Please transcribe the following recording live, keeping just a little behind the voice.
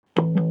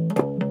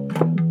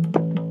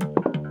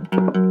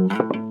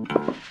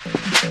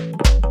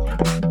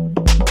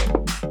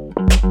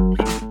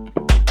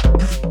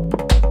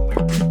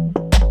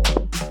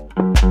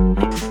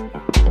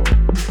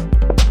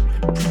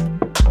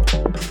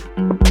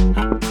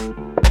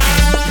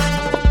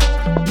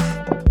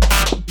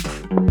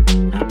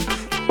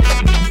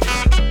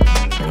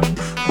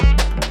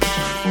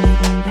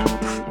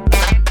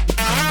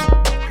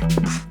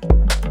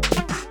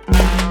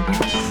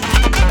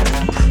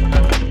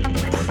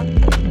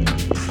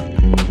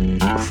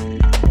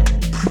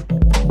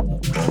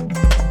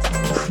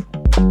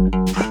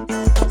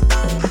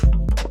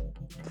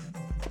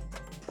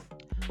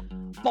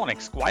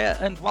Luke Squire,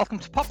 and welcome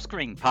to Pop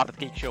Screen, part of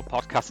the Geek Show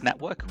podcast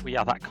network. We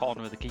are that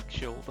corner of the Geek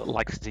Show that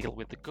likes to deal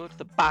with the good,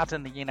 the bad,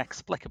 and the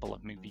inexplicable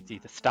of movies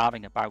either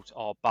starring about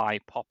or by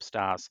pop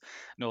stars.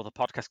 No, the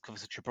podcast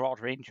covers such a broad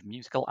range of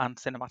musical and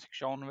cinematic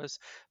genres,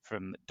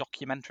 from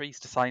documentaries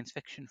to science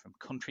fiction, from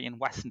country and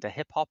western to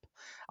hip-hop.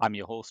 I'm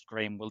your host,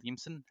 Graham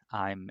Williamson.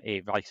 I'm a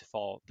writer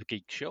for The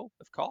Geek Show,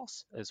 of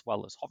course, as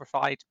well as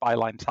Horrified,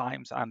 Byline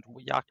Times, and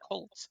We Are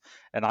Cult.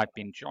 And I've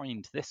been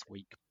joined this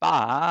week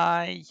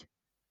by...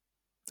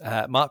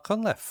 Mark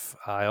Cunliffe.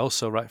 I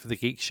also write for The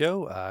Geek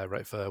Show. I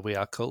write for We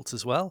Are Cult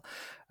as well.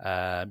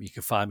 You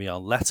can find me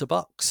on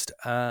Letterboxd,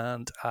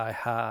 and I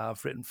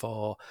have written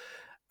for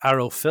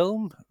Arrow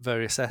Film,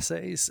 various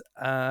essays,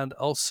 and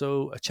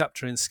also a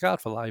chapter in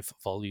Scarred for Life,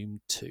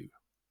 Volume 2.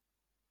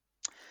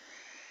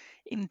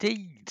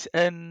 Indeed,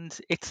 and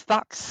it's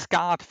that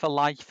Scarred for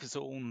Life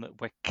zone that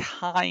we're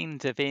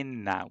kind of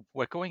in now.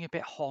 We're going a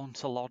bit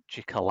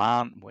hauntological,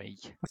 aren't we?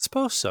 I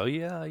suppose so,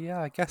 yeah,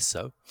 I guess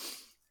so.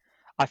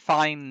 I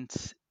find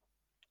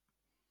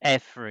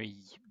every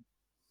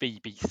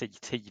BBC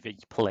TV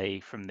play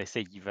from this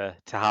era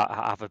to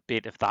have a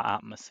bit of that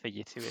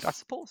atmosphere to it. I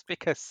suppose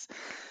because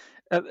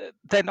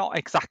they're not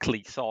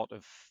exactly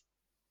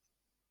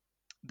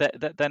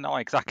they're not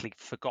exactly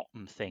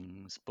forgotten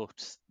things,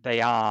 but they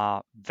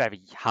are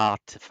very hard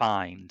to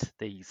find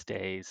these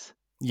days.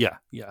 Yeah.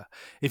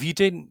 If you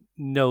didn't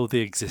know they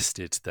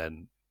existed,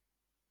 then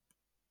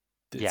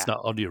it's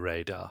not on your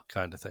radar,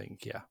 kind of thing.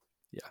 Yeah,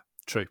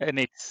 true. And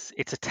it's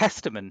a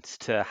testament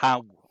to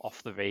how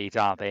off the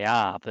radar they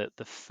are that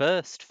the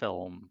first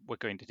film we're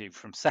going to do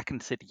from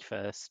Second City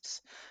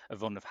Firsts, a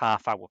run of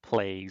half-hour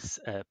plays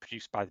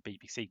produced by the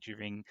BBC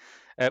during,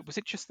 was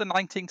it just the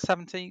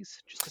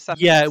 1970s? Just the 70s?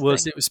 Yeah, it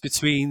was. It was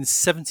between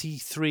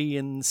 73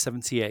 and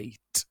 78.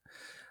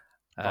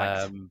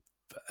 Right.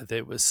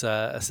 There was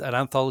an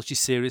anthology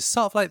series,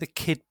 sort of like the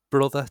kid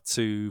brother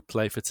to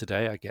Play for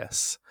Today, I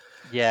guess.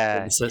 Yeah.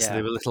 In the sense that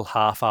they were little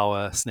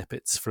half-hour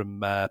snippets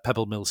from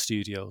Pebble Mill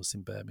Studios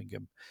in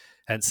Birmingham,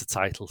 hence the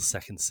title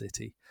Second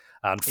City.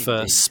 And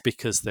first, Indeed.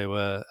 because they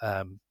were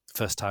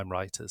first-time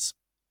writers.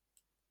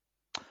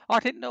 Oh, I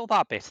didn't know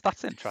that bit.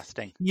 That's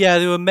interesting. Yeah,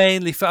 they were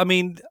mainly.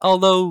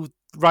 Although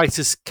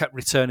writers kept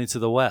returning to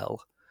the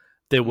well,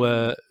 they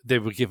were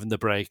given the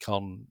break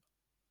on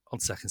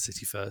Second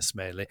City first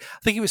mainly.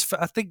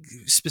 I think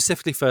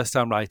specifically first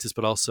time writers,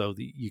 but also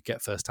you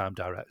get first time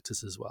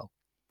directors as well.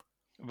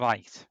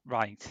 Right.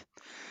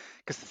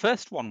 Because the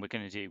first one we're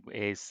going to do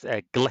is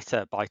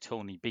Glitter by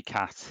Tony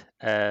Bicat.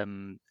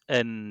 And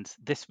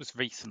this was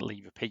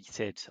recently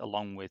repeated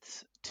along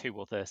with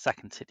two other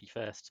Second City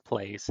First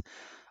plays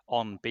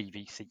on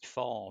BBC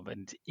Four.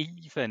 And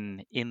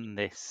even in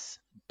this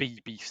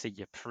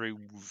BBC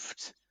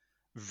approved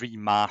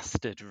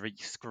remastered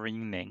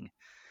rescreening,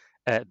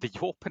 the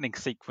opening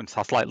sequence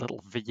has like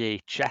little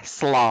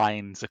VHS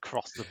lines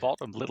across the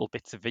bottom, little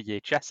bits of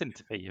VHS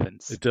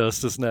interference. It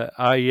does, doesn't it?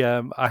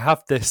 I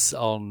have this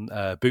on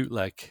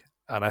bootleg,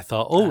 and I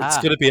thought, it's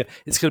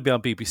gonna be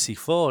on BBC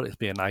Four. It'd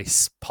be a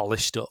nice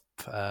polished up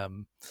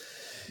copy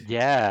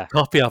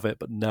of it,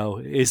 but no,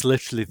 it is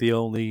literally the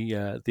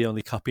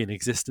only copy in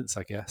existence,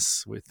 I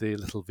guess, with the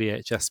little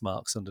VHS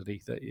marks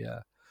underneath it. Yeah.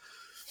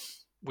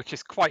 Which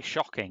is quite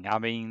shocking. I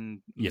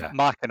mean, yeah.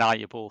 Mark and I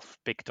are both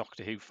big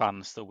Doctor Who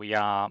fans, so we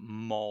are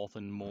more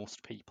than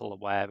most people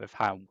aware of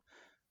how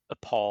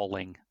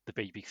appalling the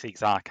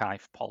BBC's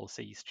archive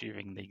policies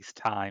during these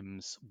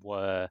times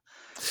were.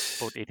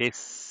 But it is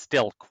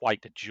still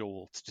quite a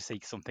jolt to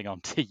see something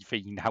on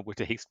TV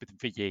nowadays with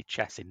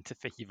VHS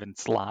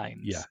interference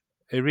lines. Yeah.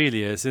 It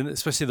really is, and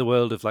especially in the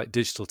world of like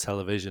digital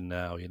television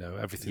now,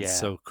 everything's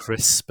so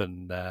crisp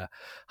and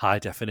high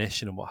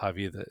definition and what have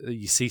you, that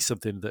you see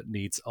something that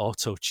needs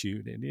auto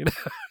tuning,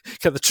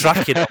 get the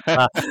tracking up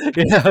that.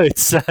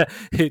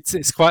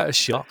 It's quite a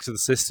shock to the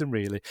system,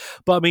 really.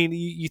 But I mean,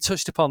 you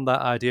touched upon that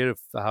idea of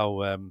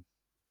how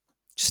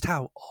just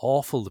how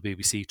awful the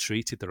BBC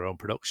treated their own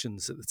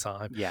productions at the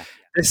time. Yeah.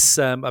 This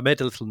I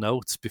made a little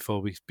note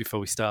before we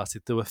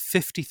started. There were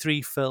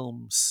 53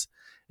 films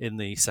in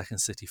the Second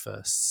City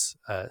Firsts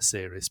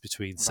series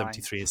between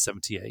 73 and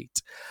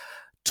 78.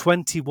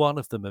 21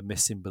 of them are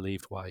missing,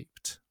 believed,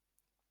 wiped.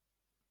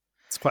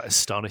 It's quite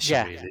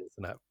astonishing, really,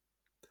 isn't it?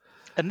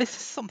 And this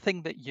is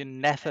something that you're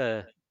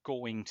never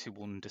going to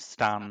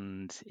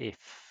understand if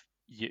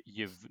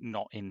you're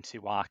not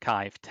into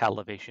archive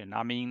television.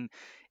 I mean,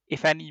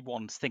 if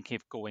anyone's thinking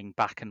of going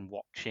back and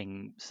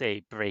watching,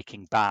 say,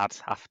 Breaking Bad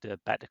after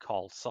Better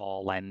Call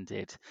Saul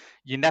ended,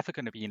 you're never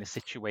going to be in a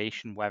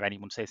situation where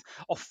anyone says,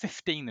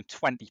 15 and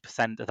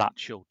 20% of that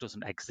show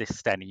doesn't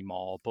exist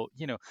anymore. But,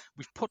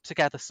 we've put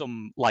together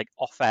some like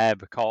off-air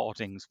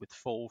recordings with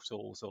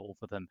photos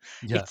over them.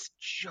 Yeah. It's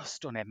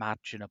just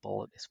unimaginable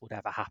that this would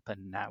ever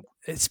happen now.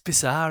 It's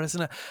bizarre,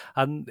 isn't it?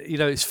 And,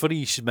 it's funny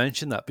you should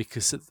mention that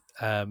because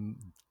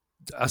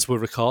as we're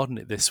recording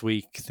it this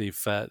week,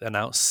 they've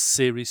announced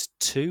Series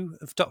 2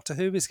 of Doctor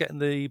Who is getting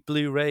the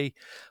Blu-ray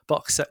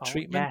box set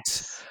treatment.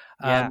 Yes.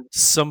 And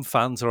some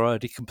fans are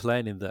already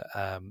complaining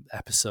that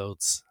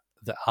episodes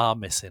that are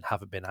missing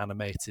haven't been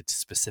animated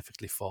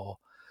specifically for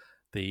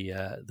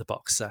the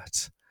box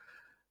set.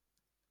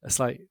 It's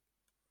like,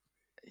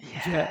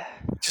 yeah,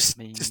 just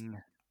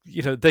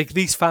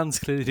these fans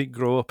clearly didn't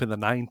grow up in the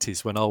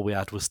 90s when all we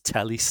had was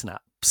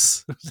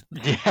telesnaps.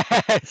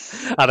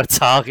 Yes. And a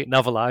Target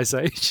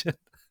novelisation.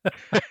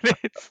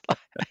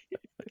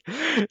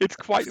 It's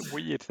quite a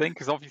weird thing,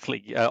 because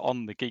obviously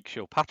on the Geek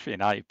Show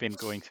Patreon, I've been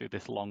going through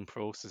this long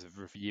process of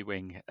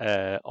reviewing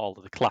all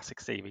of the classic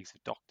series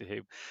of Doctor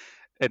Who,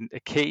 and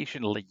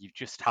occasionally you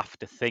just have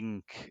to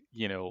think,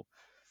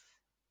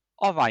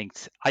 all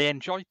right, I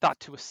enjoyed that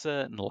to a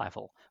certain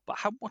level, but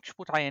how much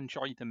would I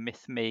enjoy the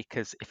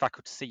Mythmakers if I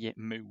could see it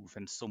move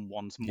and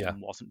someone's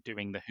mum wasn't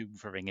doing the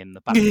hoovering in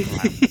the background?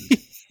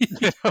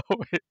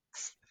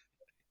 It's...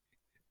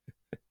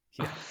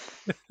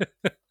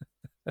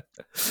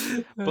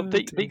 But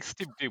these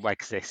still do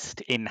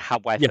exist in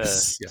however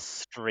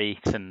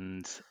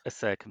straightened a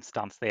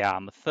circumstance they are.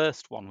 And the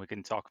first one we're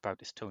going to talk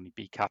about is Tony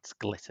Beakat's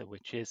Glitter,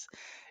 which is,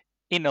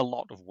 in a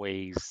lot of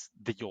ways,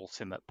 the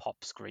ultimate pop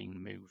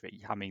screen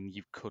movie. I mean,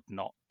 you could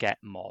not get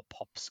more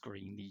pop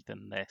screeny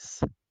than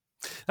this.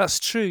 That's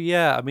true,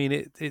 yeah. I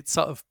mean, it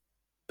sort of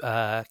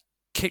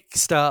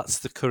kick-starts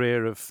the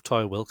career of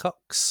Toyah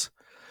Willcox.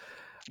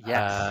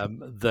 Yes.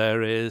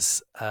 There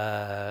is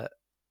a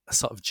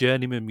sort of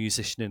journeyman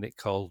musician in it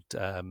called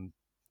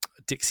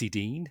Dixie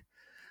Dean.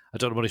 I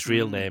don't know what his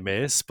real name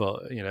is,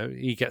 but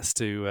he gets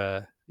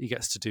to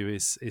do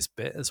his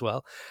bit as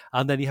well.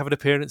 And then you have an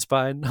appearance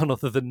by none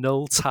other than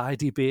Noel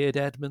Tidybeard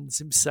Edmonds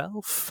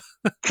himself.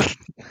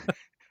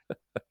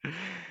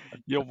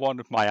 One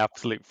of my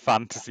absolute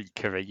fantasy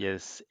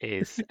careers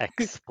is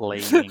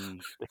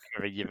explaining the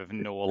career of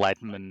Noel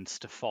Edmonds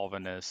to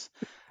foreigners.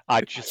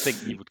 I just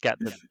think you would get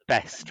the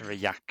best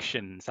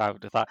reactions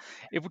out of that.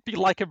 It would be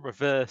like a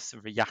reverse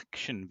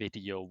reaction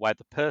video where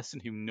the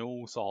person who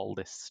knows all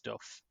this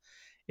stuff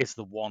is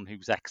the one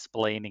who's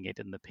explaining it,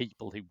 and the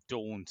people who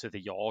don't are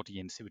the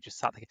audience who are just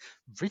sat there.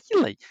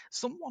 Really?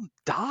 Someone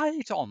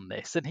died on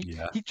this, and he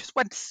just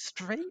went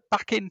straight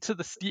back into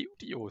the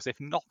studio as if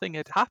nothing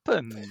had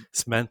happened.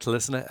 It's mental,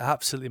 isn't it?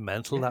 Absolutely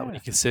mental, that, when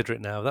you consider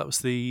it now. That was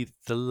the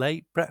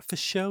Late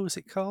Breakfast Show, is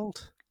it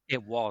called?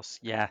 It was,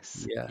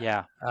 yes.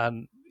 Yeah.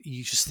 And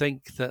you just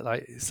think that,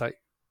 it's like,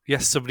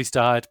 yes, somebody's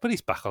died, but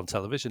he's back on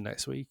television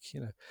next week.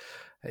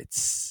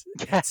 It's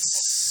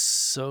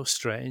so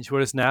strange.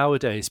 Whereas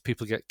nowadays,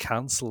 people get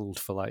cancelled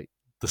for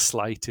the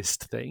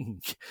slightest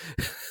thing.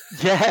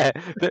 Yeah,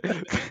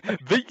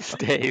 these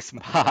days,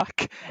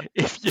 Mark,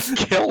 if you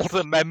killed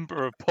a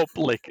member of the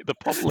public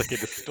in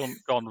a stunt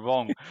gone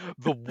wrong,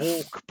 the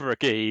woke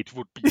brigade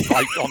would be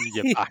right on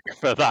your back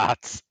for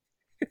that.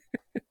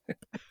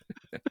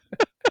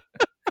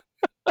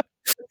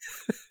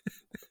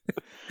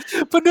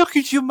 But no,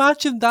 could you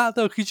imagine that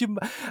though?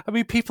 I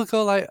mean, people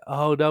go like,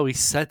 "Oh no, he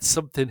said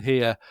something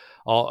here,"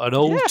 or an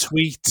old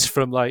tweet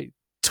from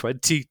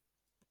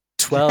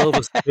 2012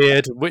 has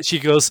appeared, in which he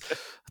goes, "I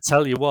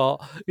tell you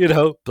what,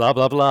 blah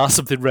blah blah,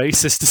 something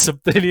racist or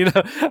something," and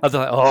they're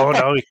like, "Oh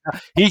no,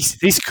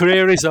 his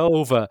career is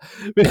over."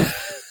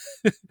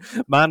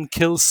 Man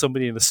kills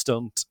somebody in a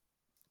stunt,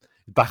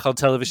 back on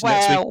television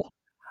next week,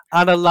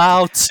 and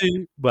allowed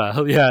to.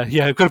 Well, yeah,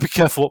 we've got to be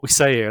careful what we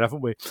say here,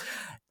 haven't we?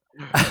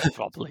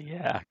 Probably,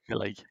 yeah,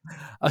 actually.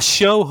 A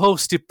show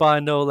hosted by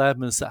Noel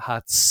Edmonds that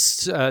had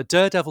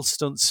Daredevil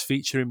stunts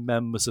featuring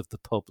members of the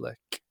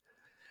public.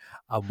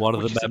 And one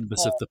of the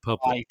members of the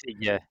public.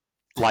 Idea,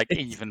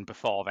 even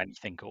before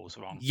anything goes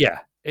wrong. Yeah,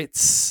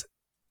 it's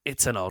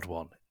an odd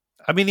one.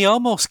 I mean, he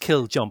almost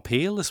killed John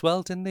Peel as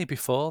well, didn't he,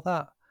 before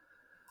that?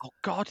 Oh,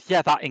 God,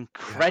 yeah, that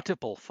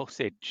incredible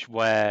footage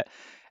where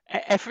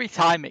every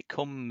time it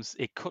comes,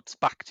 it cuts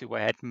back to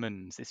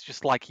Edmonds. It's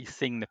just like he's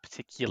seeing a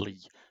particularly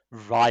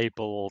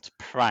ribald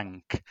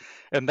prank.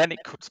 And then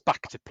it cuts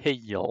back to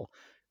Peel,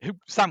 who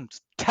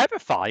sounds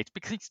terrified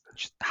because he's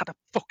just had a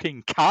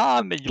fucking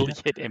car nearly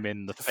hit him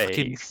in the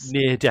face.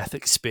 Near-death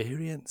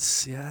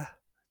experience, yeah.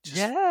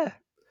 Yeah.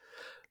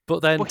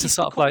 But then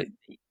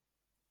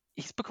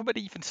he's become an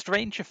even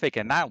stranger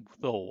figure now,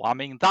 though. I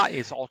mean, that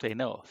is odd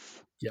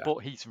enough. Yeah.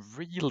 But he's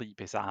really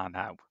bizarre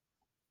now.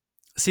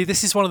 See,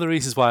 this is one of the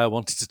reasons why I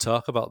wanted to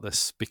talk about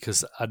this,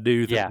 because I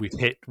knew that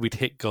we'd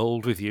hit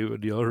gold with you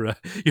and your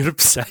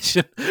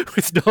obsession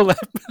with Noel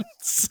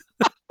Edmonds.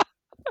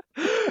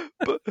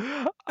 But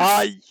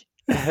I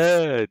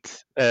heard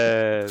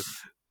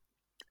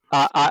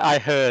I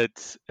heard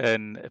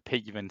an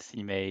appearance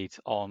he made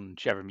on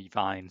Jeremy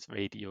Vine's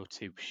Radio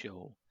 2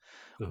 show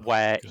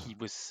where he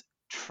was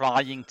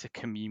trying to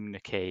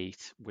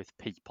communicate with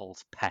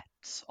people's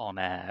pets on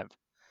air,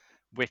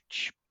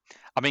 which,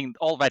 I mean,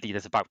 already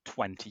there's about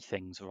 20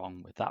 things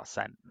wrong with that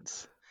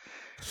sentence.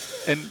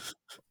 And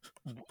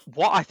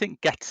what I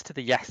think gets to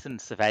the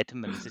essence of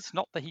Edmonds, it's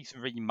not that he's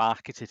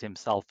remarketed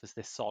himself as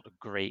this sort of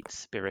great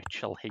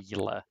spiritual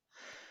healer.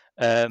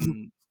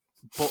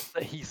 but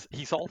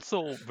he's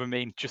also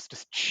remained just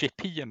as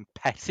chippy and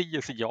petty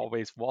as he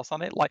always was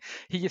on it. Like,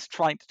 he is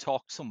trying to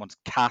talk someone's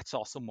cat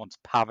or someone's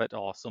parrot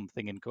or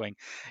something and going,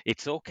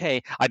 "It's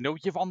okay. I know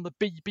you're on the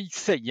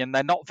BBC and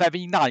they're not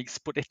very nice,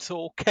 but it's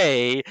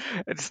okay."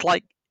 It's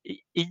like,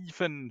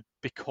 even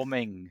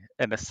becoming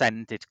an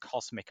ascended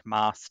cosmic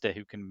master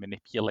who can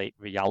manipulate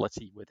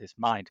reality with his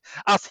mind,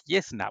 as he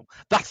is now.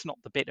 That's not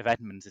the bit of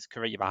Edmunds'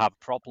 career I have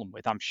a problem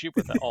with. I'm sure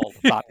that all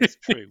of that is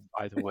true,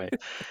 by the way.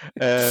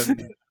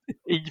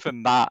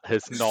 Even that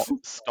has not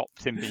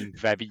stopped him being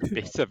very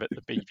bitter at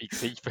the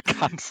BBC for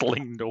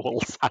cancelling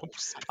Noel's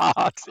house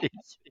party.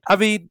 I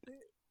mean,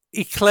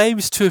 he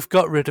claims to have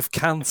got rid of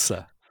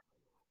cancer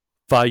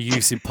by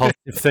using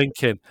positive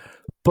thinking,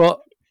 but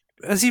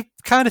is he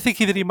kind of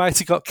thinking that he might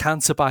have got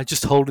cancer by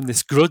just holding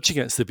this grudge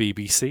against the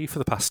BBC for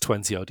the past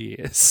 20 odd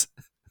years?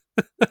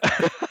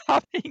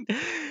 I mean,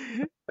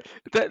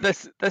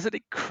 there's an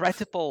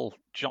incredible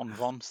Jon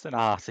Ronson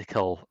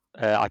article.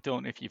 I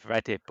don't know if you've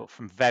read it, but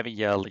from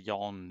very early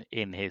on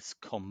in his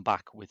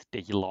comeback with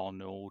Deal or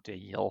No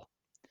Deal.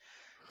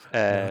 No,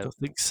 I don't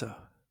think so.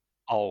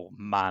 Oh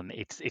man,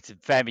 it's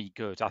very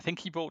good. I think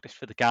he wrote this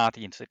for The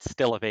Guardian, so it's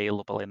still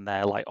available in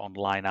their like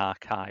online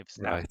archives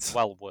now. Right. It's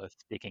well worth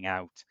digging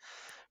out.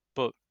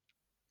 But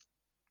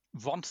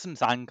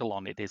Ronson's angle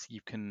on it is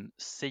you can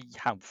see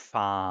how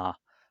far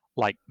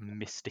like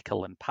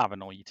mystical and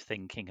paranoid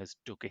thinking has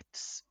dug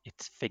its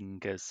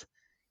fingers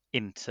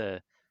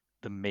into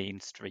the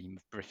mainstream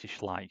of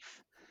British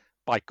life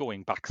by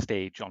going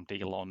backstage on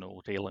Deal or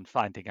No Deal and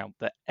finding out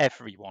that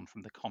everyone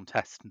from the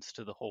contestants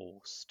to the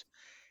host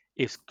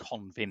is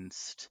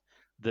convinced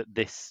that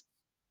this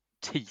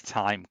tea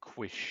time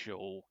quiz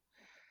show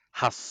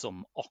has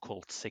some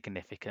occult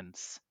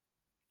significance.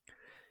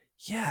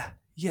 Yeah,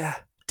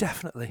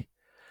 definitely.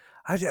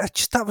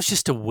 That was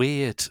just a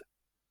weird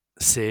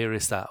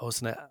series, that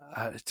wasn't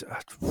it?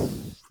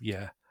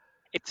 Yeah.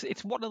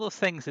 It's one of those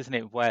things, isn't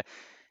it, where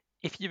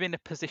if you're in a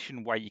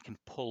position where you can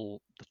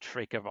pull the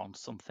trigger on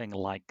something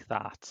like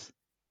that,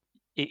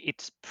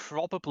 it's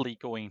probably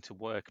going to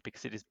work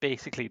because it is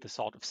basically the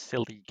sort of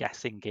silly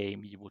guessing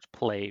game you would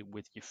play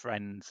with your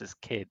friends as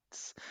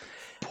kids,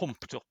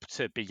 pumped up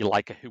to be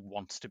like a Who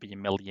Wants to Be a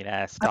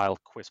Millionaire style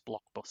quiz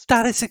blockbuster.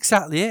 That is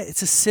exactly it.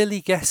 It's a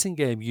silly guessing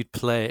game you'd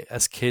play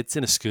as kids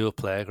in a school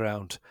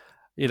playground.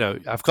 You know,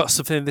 I've got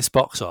something in this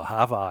box, or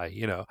have I?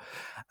 You know,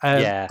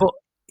 Yeah. But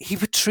he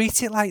would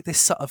treat it like this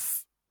sort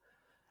of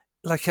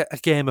like a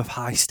game of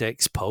high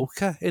stakes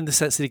poker, in the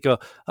sense that he'd go,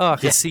 "Oh, I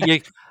can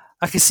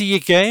see your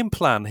game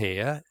plan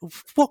here.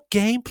 What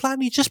game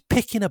plan? You're just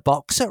picking a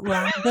box at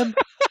random.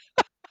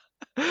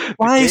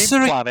 Why is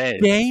there a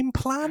game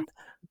plan?"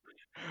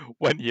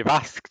 When you're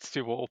asked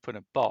to open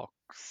a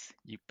box,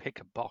 you pick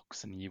a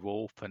box and you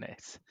open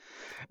it.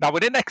 Now,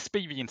 an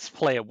inexperienced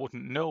player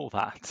wouldn't know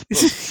that.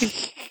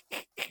 But...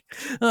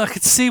 I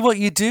can see what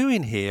you're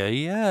doing here.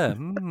 Yeah,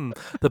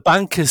 the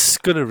banker's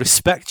going to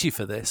respect you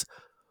for this.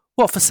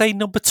 What, for saying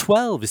number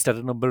 12 instead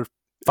of number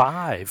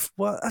 5?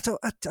 Well, I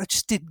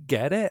just didn't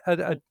get it. I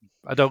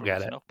don't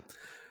get it.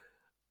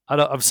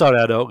 I'm sorry,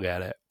 I don't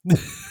get it.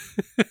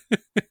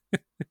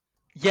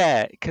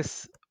 Yeah,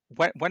 because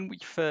when we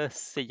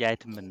first see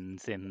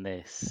Edmunds in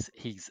this,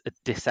 he's a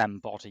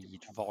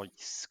disembodied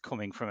voice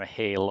coming from a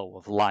halo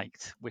of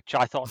light, which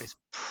I thought is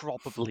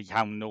probably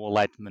how Noel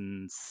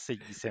Edmonds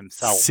sees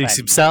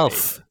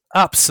himself.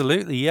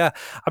 Absolutely, yeah.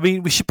 I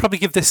mean, we should probably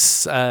give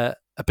this a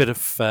bit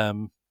of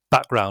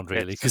background,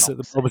 really, because at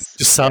the moment it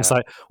just sounds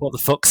like what the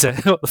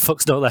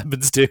fuck's Noel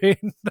Edmonds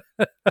doing?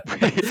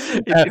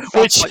 It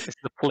sounds like it's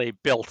the play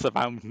built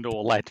around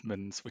Noel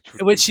Edmonds,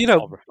 which you know,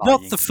 horrifying.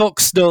 What the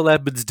fuck's Noel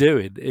Edmonds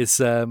doing is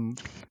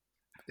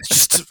it's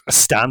just a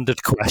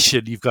standard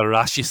question you've got to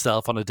ask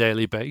yourself on a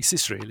daily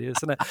basis, really,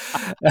 isn't it?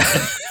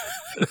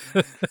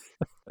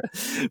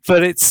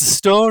 But it's the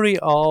story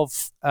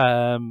of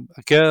a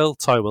girl,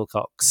 Toy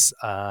Wilcox,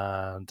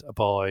 and a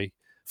boy,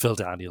 Phil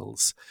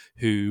Daniels,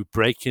 who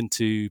break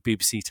into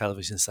BBC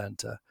Television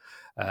Centre,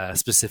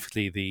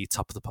 specifically the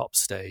Top of the Pops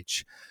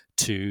stage,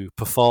 to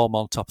perform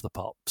on Top of the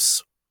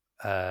Pops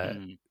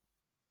in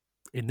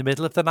the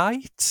middle of the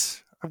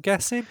night, I'm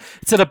guessing.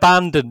 It's an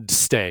abandoned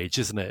stage,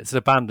 isn't it? It's an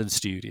abandoned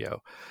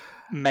studio.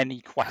 Many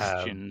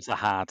questions are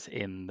had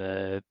in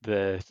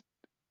the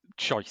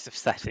choice of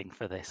setting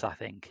for this, I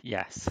think.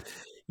 Yes.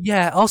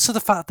 Yeah, also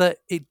the fact that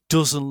it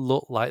doesn't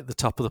look like the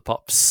Top of the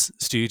Pops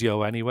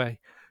studio anyway.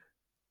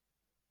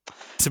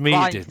 To me,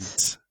 right. It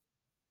didn't.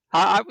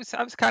 I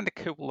was kind of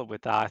cooler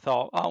with that. I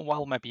thought, oh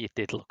well, maybe it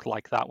did look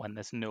like that when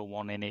there's no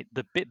one in it.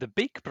 The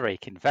big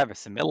break in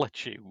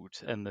verisimilitude,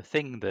 and the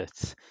thing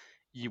that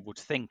you would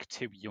think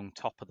two young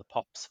Top of the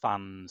Pops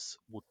fans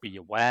would be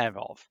aware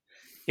of,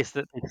 is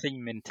that they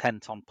seem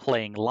intent on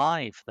playing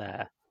live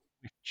there,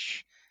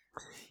 which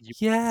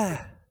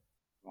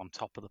on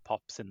Top of the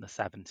Pops in the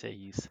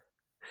 70s.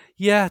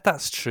 Yeah,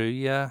 that's true.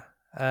 Yeah,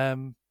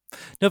 no,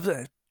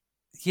 but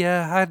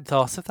yeah, I hadn't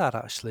thought of that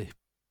actually.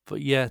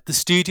 But yeah, the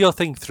studio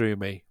thing threw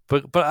me.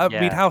 But I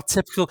mean, how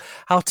typical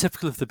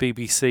of the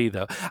BBC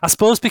though. I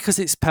suppose because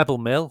it's Pebble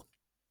Mill.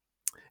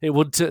 It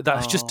wouldn't.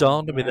 That's just Oh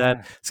dawned on me then.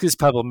 yeah. It's because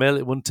Pebble Mill.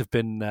 It wouldn't have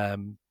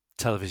been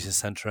Television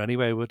Centre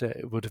anyway, would it?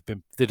 It would have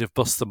been. They'd have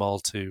bussed them all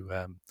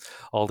to.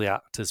 All the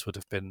actors would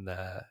have been.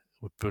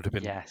 Would have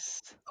been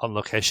Yes. on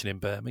location in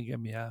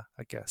Birmingham. Yeah,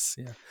 I guess.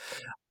 Yeah.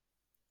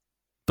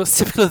 But it's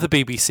typical of the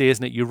BBC,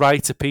 isn't it? You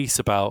write a piece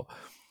about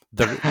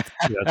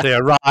they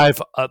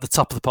arrive at the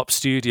top of the pop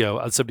studio,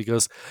 and somebody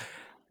goes,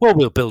 "Well,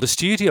 we'll build a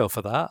studio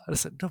for that." I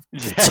said, "No,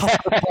 the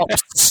top of the pop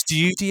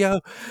studio,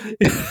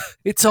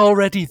 it's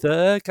already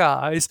there,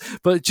 guys."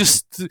 But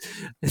just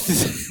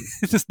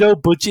there's no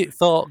budget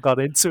thought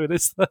gone into it,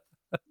 is there?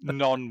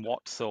 None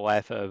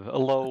whatsoever.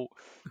 Although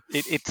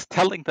it's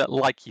telling that,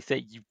 like you say,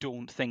 you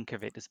don't think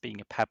of it as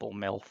being a Pebble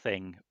Mill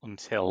thing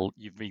until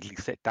you really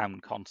sit down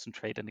and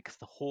concentrate on it, because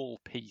the whole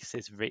piece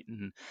is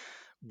written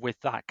with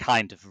that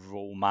kind of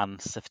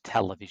romance of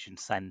Television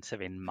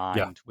Centre in Yeah.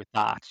 mind, with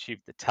that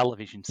attitude that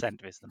Television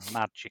Centre is the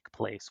magic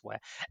place where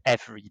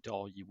every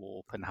door you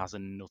open has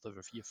another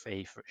of your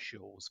favourite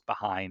shows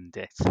behind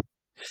it.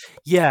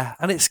 Yeah,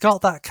 and it's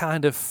got that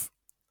kind of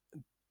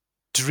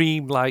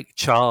dreamlike,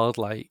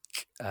 childlike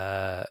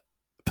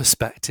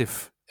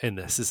perspective in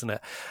this, isn't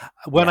it?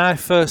 When I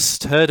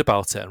first heard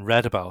about it and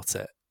read about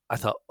it, I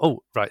thought, oh,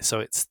 right, so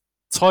it's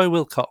Toy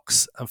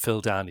Wilcox and Phil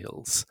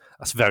Daniels.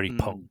 That's very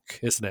punk,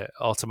 isn't it?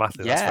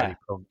 Automatically, that's very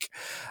punk.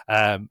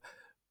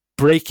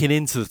 Breaking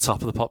into the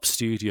top of the pop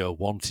studio,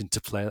 wanting to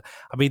play.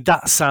 I mean,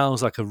 that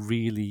sounds like a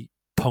really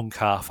punk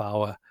half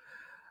hour.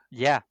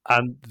 Yeah.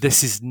 And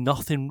this is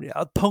nothing.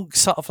 Punk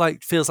sort of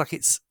like feels like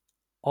it's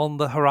on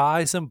the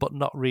horizon, but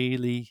not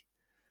really.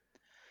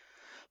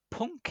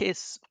 Punk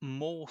is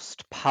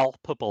most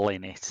palpable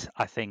in it,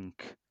 I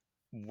think,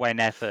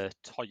 whenever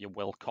Toya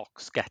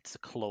Wilcox gets a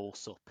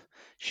close-up.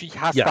 She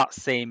has that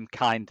same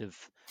kind of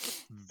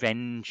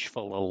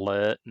vengeful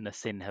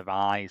alertness in her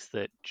eyes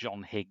that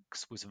John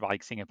Higgs was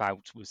writing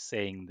about, was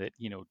saying that,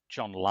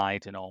 John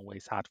Lydon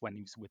always had when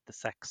he was with the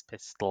Sex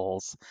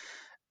Pistols.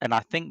 And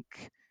I think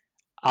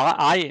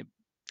I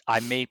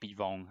may be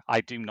wrong.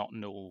 I do not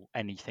know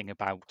anything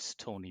about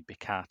Tony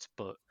Bicat,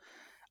 but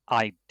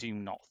I do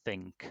not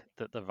think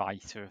that the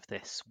writer of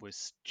this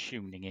was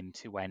tuning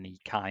into any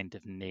kind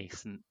of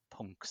nascent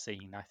punk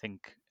scene. I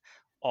think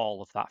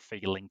all of that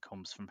feeling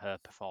comes from her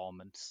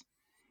performance.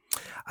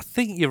 I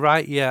think you're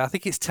right. Yeah, I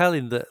think it's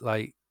telling that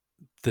like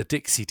the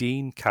Dixie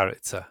Dean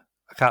character.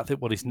 I can't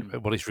think what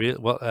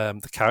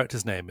the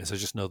character's name is. I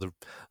just know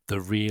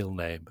the real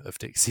name of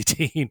Dixie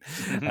Dean.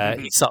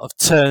 He sort of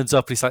turns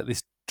up. He's like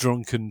this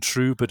drunken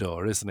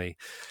troubadour, isn't he?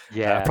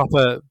 Yeah.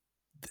 Proper.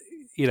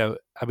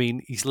 I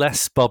mean, he's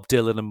less Bob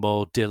Dylan and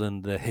more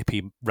Dylan the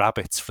hippie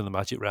rabbits from the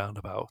Magic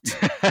Roundabout.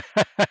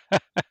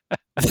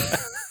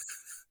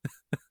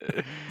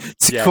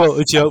 To quote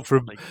a joke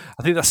from,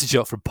 I think that's a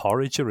joke from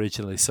Porridge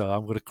originally, so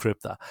I'm going to crib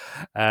that.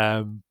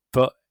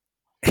 But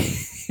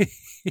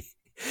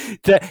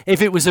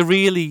if it was a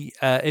really,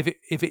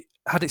 if it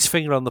had its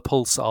finger on the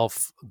pulse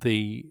of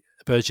the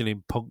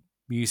burgeoning punk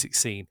music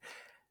scene,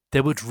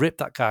 they would rip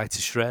that guy to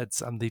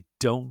shreds, and they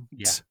don't.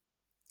 Yeah.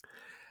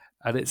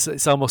 And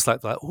it's almost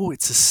like that. Oh,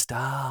 it's a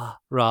star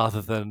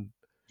rather than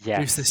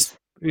who's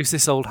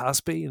this old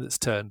has-been that's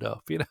turned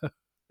up,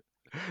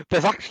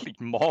 There's actually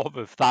more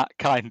of that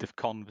kind of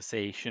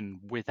conversation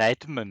with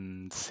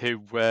Edmonds, who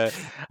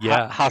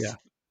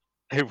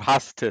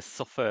has to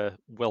suffer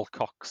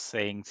Wilcox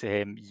saying to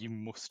him, "You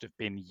must have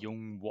been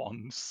young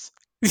once."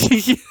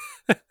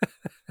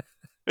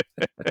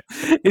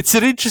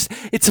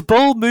 It's a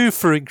bold move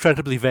for an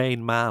incredibly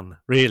vain man,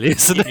 really,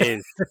 isn't it? It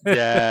is,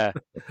 yeah.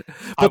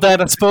 But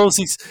then I suppose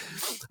he's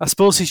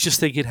just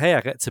thinking, hey,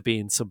 I get to be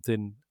in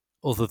something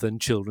other than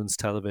children's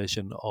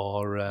television,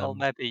 or well,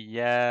 maybe,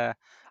 yeah.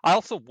 I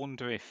also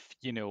wonder if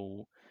he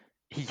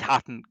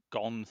hadn't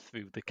gone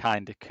through the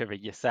kind of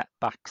career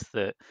setbacks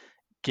that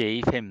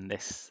gave him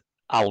this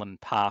Alan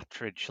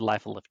Partridge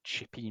level of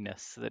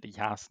chippiness that he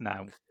has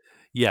now.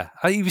 Yeah,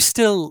 he was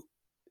still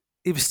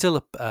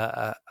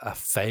a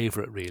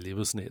favourite, really,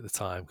 wasn't he, at the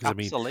time?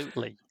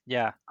 Absolutely,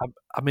 yeah.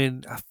 I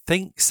mean, I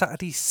think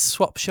Saturday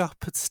Swap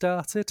Shop had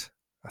started.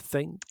 I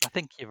think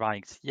you're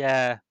right.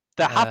 Yeah,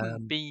 there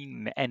hadn't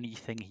been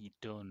anything he'd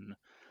done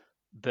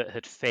that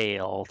had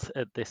failed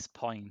at this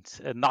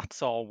point, and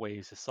that's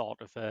always a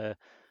sort of a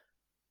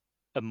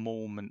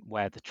moment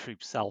where the true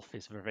self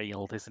is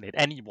revealed, isn't it?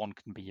 Anyone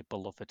can be a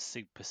beloved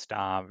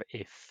superstar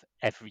if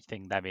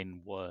everything they're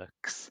in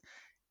works.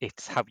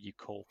 It's how you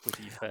cope with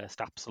your first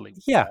absolute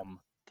bomb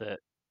that,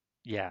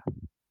 yeah,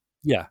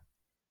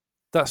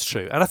 that's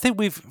true. And I think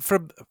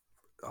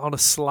on a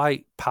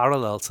slight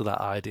parallel to that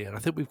idea, and I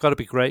think we've got to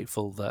be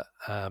grateful that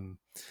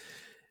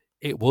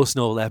it was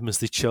Noel Edmonds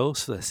they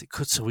chose for this. It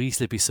could so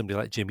easily be somebody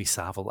like Jimmy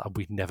Savile, and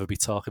we'd never be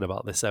talking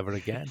about this ever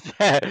again.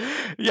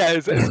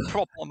 As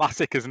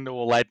problematic as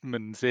Noel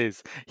Edmonds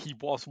is, he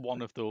was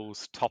one of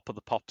those top of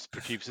the pops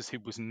producers who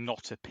was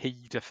not a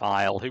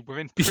paedophile, who were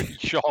in pretty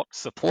short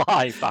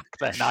supply back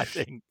then, I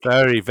think.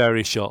 Very,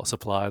 very short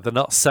supply. They're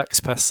not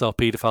sex pests or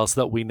paedophiles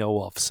that we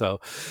know of,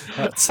 so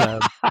that's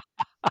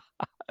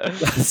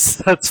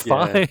that's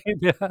fine.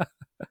 Yeah.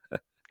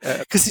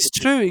 Because it's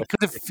true,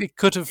 it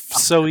could have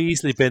so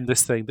easily been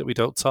this thing that we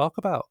don't talk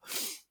about.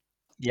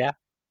 Yeah.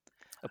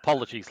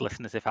 Apologies,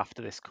 listeners, if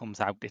after this comes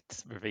out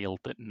it's revealed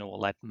that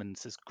Noel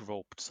Edmonds has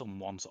groped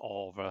someone's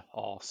aura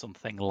or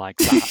something like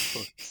that.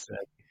 But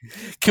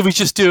can we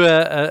just do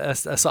a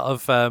sort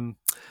of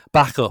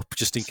backup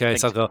just in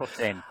case? I'll go.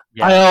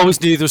 Yeah. I always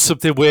knew there was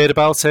something weird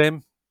about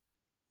him.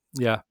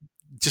 Yeah,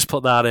 just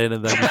put that in,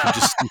 and then you can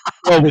just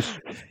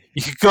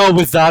you can go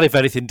with that if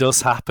anything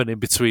does happen in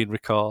between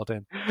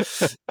recording.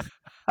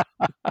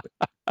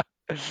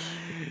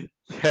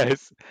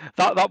 Yes,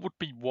 that would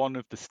be one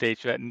of the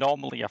stages.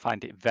 Normally, I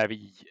find it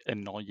very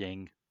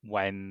annoying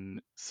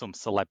when some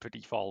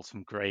celebrity falls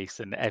from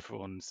grace and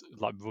everyone's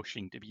like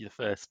rushing to be the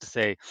first to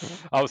say,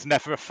 "I was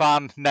never a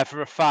fan,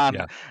 never a fan."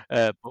 Yeah.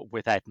 But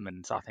with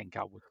Edmonds, I think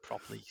I would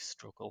probably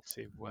struggle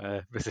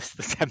to resist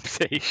the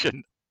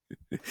temptation.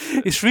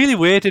 It's really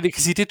weird, isn't it?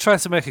 Because he did try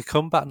to make a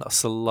comeback not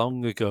so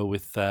long ago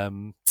with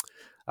 "I'm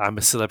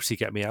a Celebrity,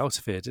 Get Me Out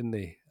of Here," didn't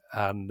he?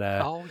 And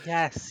oh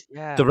yes,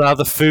 yeah. The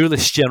rather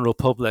foolish general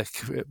public.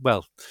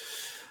 Well,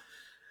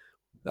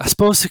 I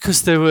suppose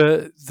because they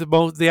were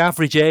the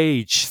average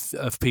age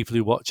of people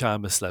who watch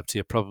I'm a Celebrity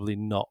are probably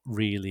not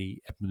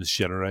really Edmund's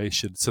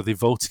generation, so they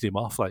voted him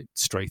off like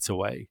straight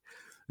away.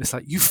 It's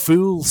like, you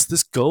fools!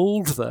 There's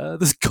gold there.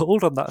 There's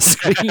gold on that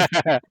screen.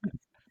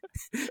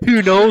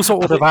 Who knows what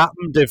would have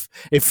happened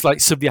if like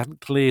somebody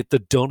hadn't cleared the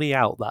dunny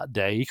out that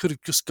day? He could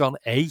have just gone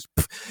ape.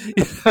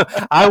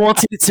 I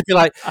wanted it to be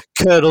like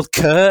Colonel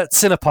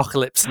Kurtz in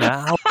Apocalypse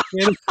Now.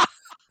 It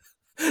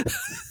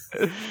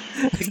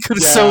could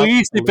have so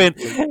easily been.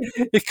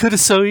 It could have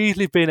so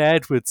easily been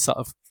Edward, sort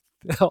of,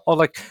 or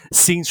like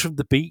scenes from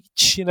the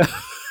beach,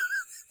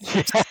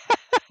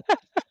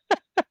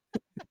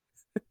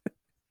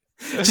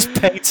 just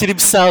painted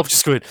himself,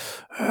 just going,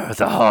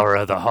 the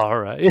horror, the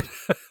horror.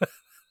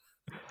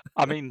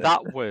 I mean,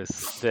 that was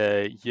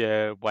the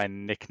year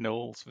when Nick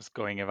Knowles was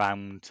going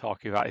around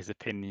talking about his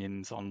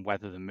opinions on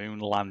whether the moon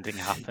landing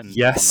happened.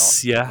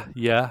 Yes, or not.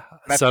 yeah.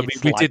 Maybe so I mean,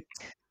 we did.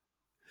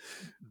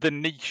 The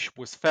niche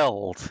was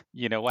filled.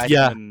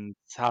 Edmonds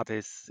had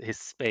his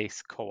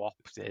space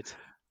co-opted.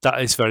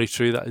 That is very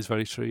true.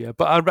 Yeah,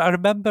 but I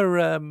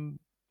remember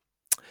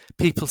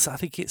people. I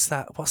think it's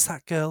that. What's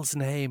that girl's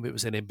name? It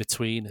was an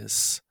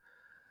In-Betweeners.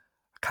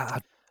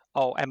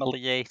 Oh,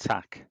 Emily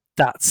Atack.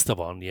 That's the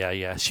one.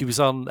 Yeah. She was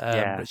on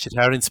Richard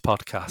Herring's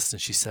podcast,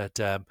 and she said,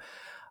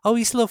 "Oh,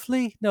 he's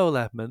lovely, Noel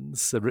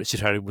Edmonds." And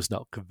Richard Herring was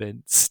not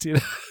convinced.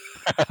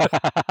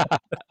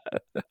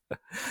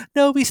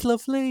 No, he's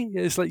lovely.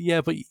 It's like,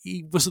 yeah, but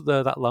he wasn't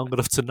there that long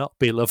enough to not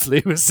be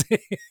lovely, was he?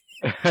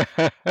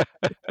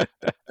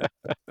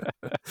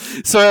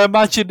 So I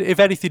imagine if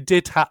anything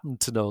did happen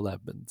to Noel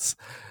Edmonds,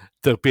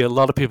 there'd be a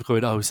lot of people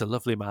going, "Oh, he's a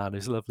lovely man.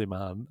 He's a lovely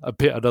man,"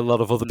 and a lot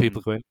of other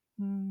people going,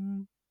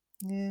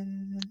 yeah.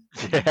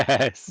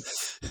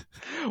 Yes.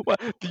 Well,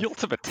 the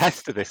ultimate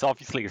test of this,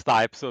 obviously, is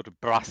that episode of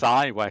Brass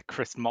Eye where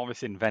Chris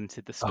Morris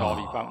invented the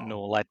story about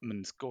Noel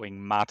Edmonds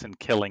going mad and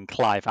killing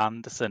Clive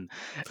Anderson,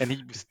 and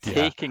he was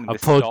taking the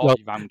story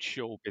around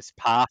showbiz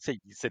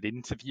parties and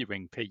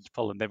interviewing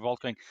people, and they were all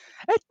going,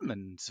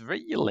 "Edmonds,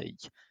 really?"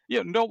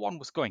 No one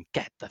was going,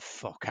 "Get the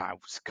fuck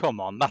out! Come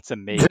on, that's a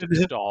made-up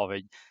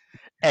story."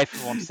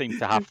 Everyone seemed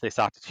to have this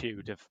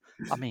attitude of,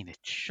 I mean, it's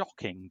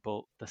shocking,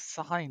 but the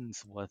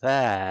signs were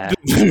there.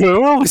 They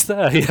were always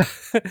there, yeah.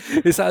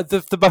 It's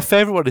my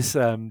favourite one is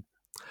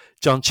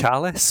John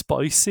Challis,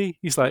 Boise.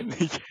 He's like,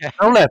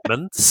 Noel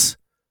Edmonds.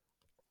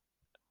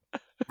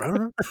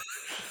 But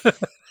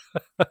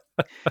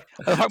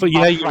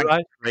yeah, you're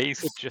right.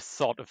 Fraser just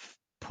sort of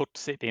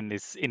puts it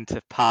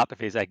into part of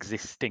his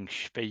existing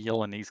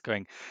spiel, and he's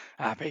going,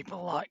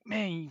 "People like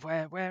me,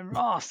 we're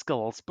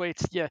rascals, but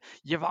it's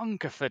your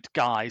Hungerford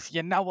guys,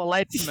 your Noel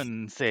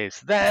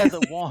Edmondses, they're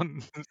the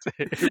ones."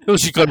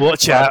 Those you've got to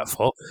watch out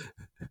for.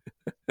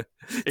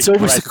 It's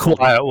always the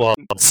quiet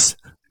ones.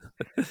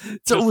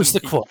 It's always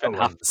the quiet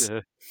ones.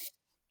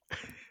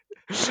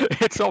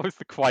 It's always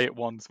the quiet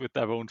ones with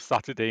their own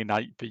Saturday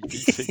night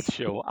BBC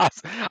show,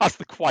 as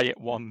the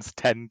quiet ones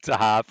tend to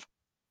have.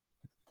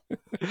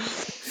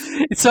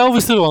 It's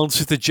always the ones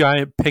with the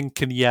giant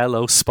pink and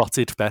yellow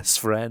spotted best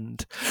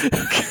friend.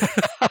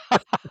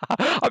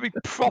 I mean,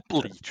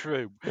 probably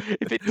true.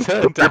 If it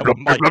turned out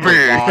Michael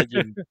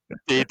Ryan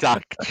did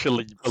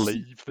actually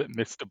believe that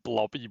Mr.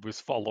 Blobby was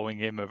following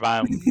him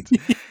around,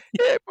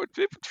 it would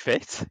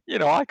fit.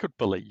 I could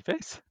believe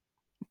it.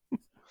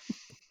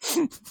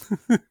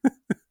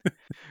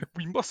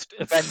 We must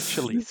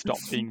eventually stop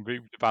being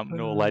rude about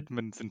Noel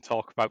Edmonds and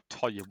talk about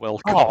Toyah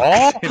Willcox.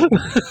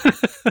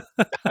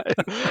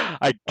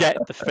 I get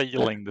the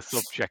feeling the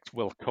subject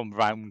will come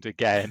round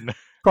again. It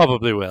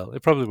probably will. Do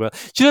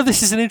you know,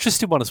 this is an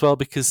interesting one as well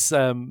because,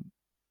 like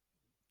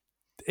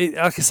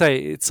I say,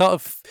 it's sort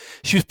of,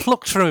 she was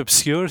plucked from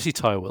obscurity,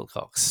 Toyah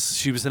Willcox.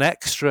 She was an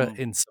extra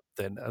in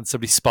something, and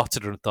somebody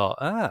spotted her and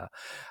thought,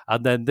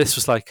 and then this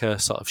was like a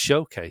sort of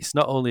showcase,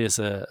 not only as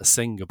a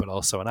singer but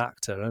also an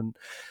actor. And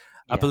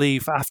I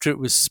believe after it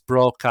was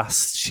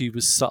broadcast, she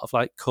was sort of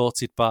like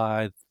courted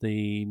by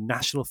the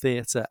National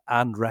Theatre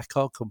and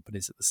record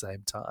companies at the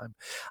same time.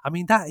 I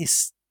mean, that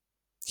is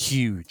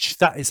huge.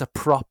 That is a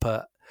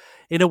proper,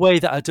 in a way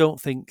that I don't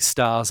think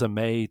stars are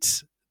made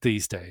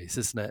these days,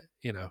 isn't it?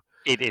 You know,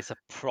 it is a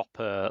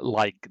proper,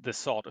 like, the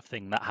sort of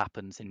thing that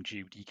happens in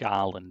Judy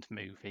Garland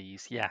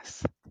movies.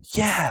 Yes.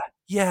 Yeah.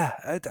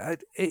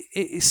 It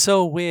is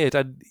so weird,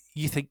 and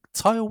you think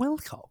Toyah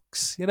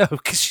Willcox, you know,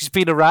 because she's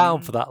been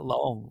around for that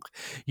long.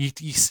 You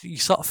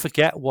sort of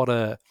forget what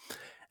an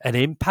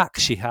impact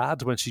she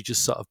had when she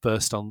just sort of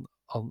burst on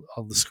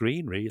the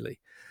screen. Really,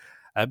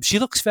 she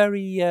looks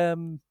very.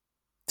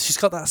 She's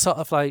got that sort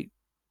of like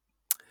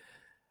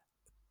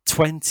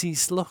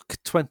 20s look,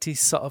 20s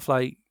sort of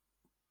like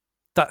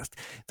that.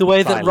 The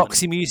way that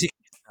Roxy Music.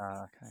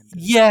 Kind of.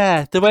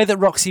 Yeah, the way that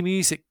Roxy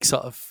Music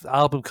sort of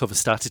album cover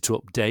started to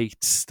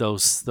update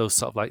those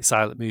sort of like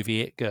silent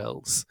movie it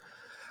girls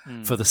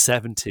for the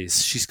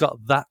 70s. She's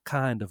got that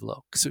kind of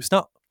look. So it's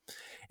not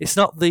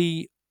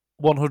the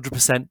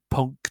 100%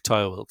 punk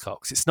Toyah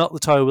Willcox. It's not the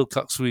Toyah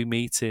Willcox we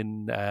meet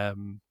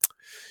in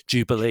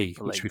Jubilee,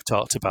 which we've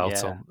talked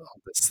about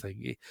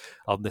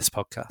on this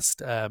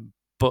podcast.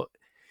 But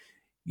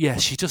yeah,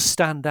 she does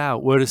stand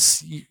out.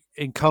 Whereas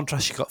in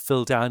contrast, you got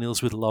Phil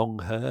Daniels with long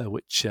hair,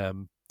 which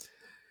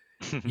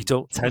you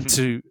don't tend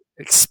to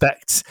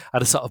expect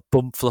at a sort of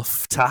bum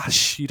fluff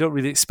tash. You don't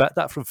really expect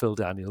that from Phil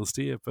Daniels,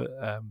 do you? But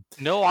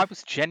no, I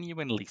was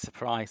genuinely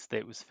surprised that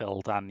it was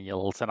Phil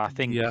Daniels, and I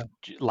think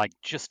like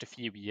just a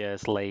few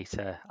years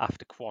later,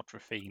 after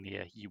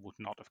Quadrophenia, you would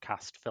not have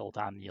cast Phil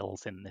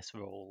Daniels in this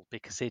role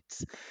because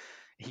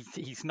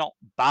he's not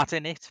bad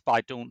in it, but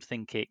I don't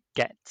think it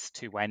gets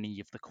to any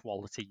of the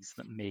qualities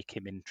that make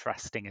him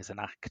interesting as an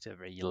actor,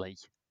 really.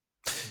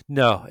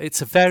 No,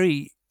 it's a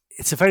very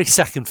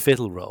second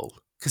fiddle role.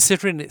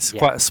 Considering it's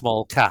quite a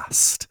small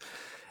cast,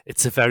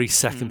 it's a very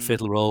second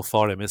fiddle role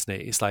for him, isn't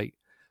it? It's like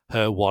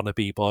her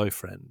wannabe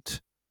boyfriend.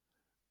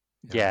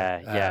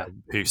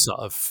 Who sort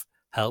of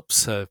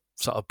helps her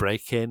sort of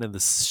break in, and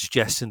the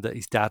suggestion that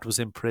his dad was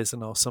in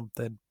prison or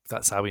something.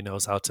 That's how he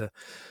knows how to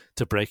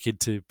break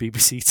into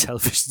BBC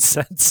Television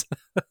Centre.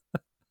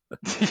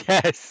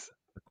 Yes.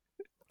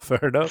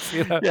 Fair enough,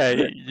 you know. Yeah,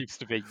 it used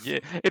to be. Yeah.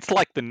 It's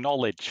like the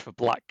knowledge for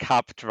black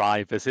cab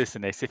drivers,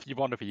 isn't it? If you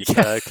want to be a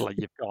burglar,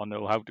 you've got to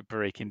know how to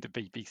break into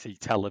BBC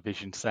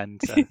Television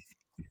Centre.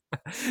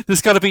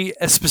 There's got to be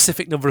a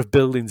specific number of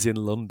buildings in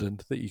London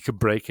that you can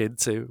break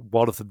into.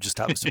 One of them just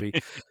happens to be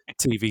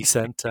TV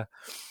Centre.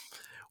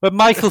 When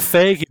Michael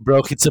Fagan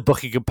broke into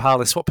Buckingham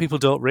Palace, what people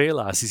don't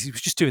realise is he was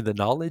just doing the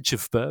knowledge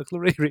of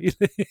burglary, really.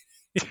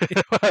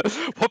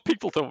 What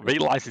people don't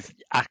realise is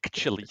he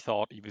actually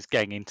thought he was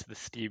getting into the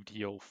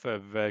studio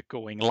for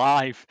Going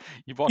Live.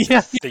 He wanted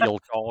to steal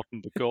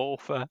Gordon the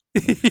Gopher.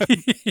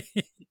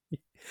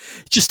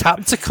 Just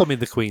happened to come in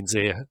the Queen's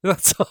ear,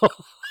 that's all.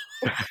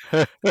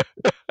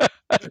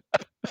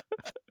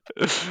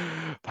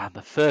 Man,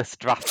 the first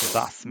draft of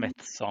that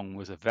Smith song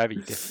was a very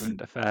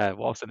different affair,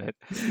 wasn't it?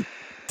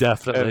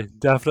 Definitely.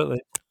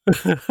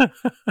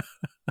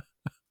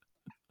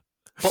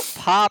 But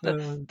part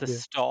of the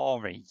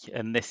story,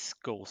 and this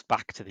goes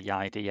back to the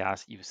idea,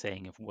 as you were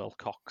saying, of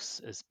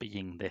Willcox as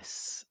being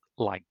this,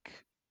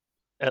 like,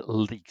 at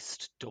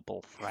least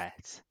double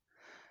threat.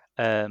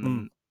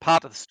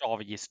 Part of the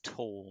story is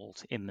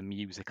told in the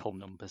musical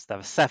numbers. There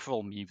are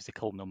several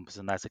musical numbers,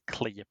 and there's a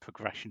clear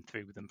progression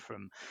through them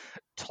from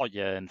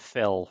Toyah and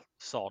Phil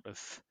sort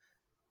of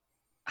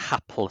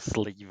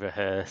haplessly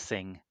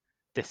rehearsing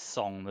this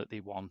song that they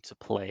want to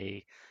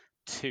play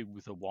to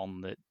the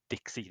one that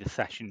Dixie the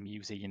Session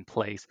Musician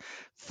plays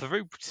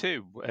through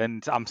to,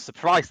 and I'm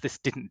surprised this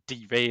didn't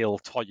derail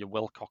Toyah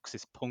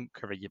Willcox's punk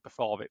career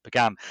before it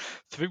began,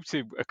 through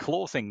to a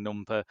closing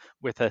number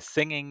with her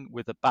singing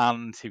with a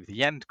band who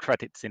the end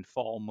credits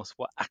inform us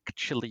were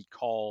actually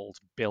called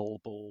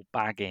Bilbo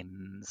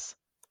Baggins.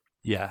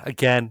 Yeah,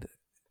 again,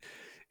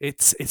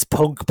 it's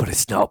punk, but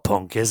it's not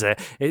punk, is it?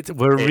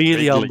 We're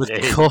really on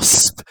the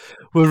cusp.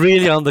 We're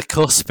really on the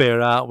cusp here,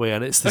 aren't we?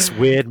 And it's this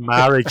weird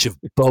marriage of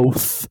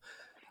both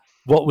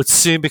what would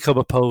soon become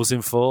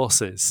opposing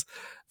forces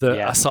that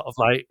are sort of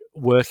like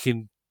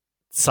working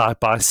side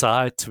by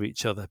side to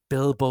each other.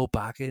 Bilbo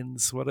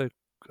Baggins,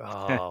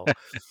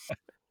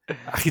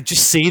 I can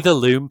just see the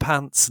loom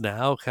pants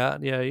now,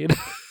 can't you? You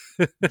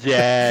know?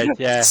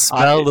 Yeah.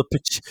 Smell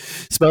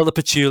the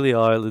patchouli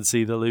oil and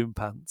see the loom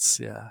pants.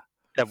 Yeah.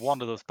 They're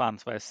one of those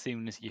bands where as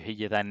soon as you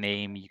hear their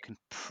name, you can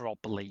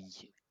probably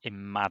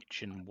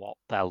imagine what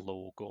their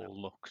logo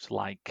looked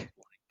like.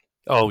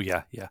 Oh,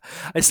 yeah.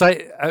 It's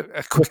like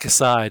a quick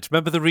aside.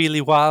 Remember the Really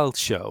Wild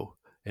show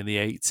in the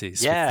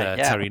 80s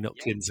with Terry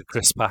Nutkins and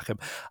Chris Packham?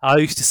 I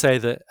used to say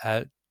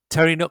that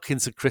Terry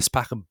Nutkins and Chris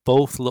Packham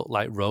both looked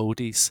like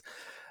roadies,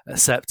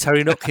 except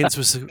Terry Nutkins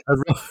was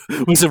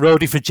a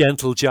roadie for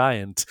Gentle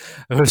Giant,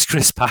 whereas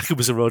Chris Packham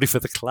was a roadie for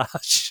The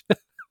Clash.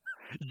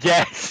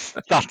 Yes,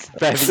 that's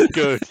very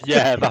good.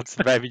 Yeah, that's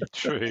very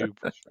true.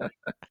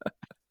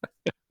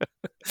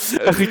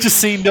 I could just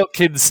see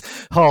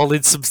Nutkins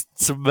hauling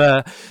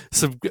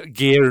some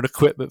gear and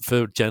equipment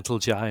for Gentle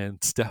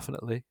Giant,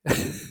 definitely.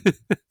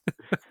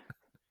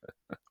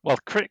 Well,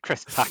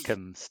 Chris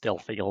Packham still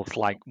feels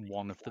like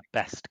one of the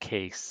best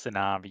case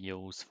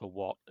scenarios for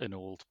what an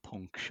old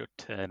punk should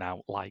turn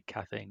out like,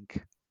 I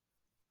think.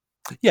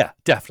 Yeah,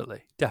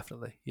 definitely.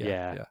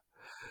 Yeah.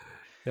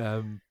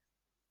 Yeah.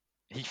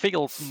 He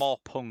feels more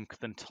punk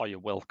than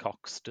Toyah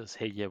Wilcox does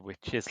here,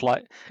 which is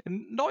like,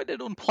 not in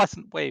an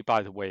unpleasant way,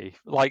 by the way.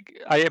 Like,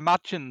 I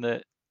imagine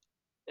that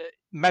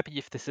maybe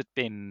if this had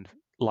been,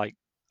 like,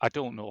 I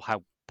don't know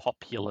how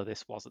popular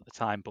this was at the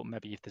time, but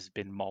maybe if this had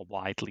been more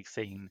widely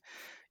seen,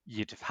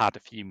 you'd have had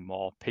a few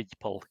more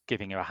people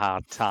giving her a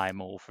hard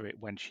time over it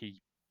when she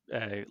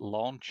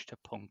launched a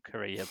punk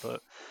career.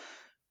 But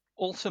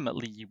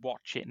ultimately, you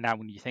watch it now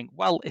and you think,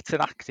 well, it's an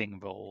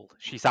acting role.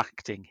 She's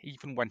acting.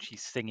 Even when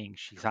she's singing,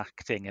 she's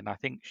acting. And I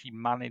think she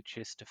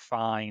manages to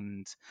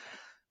find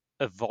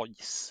a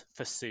voice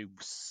for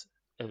Sue's,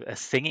 a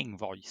singing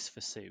voice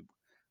for Sue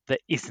that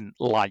isn't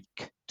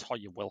like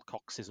Toyah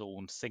Wilcox's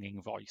own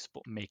singing voice,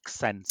 but makes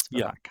sense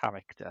for that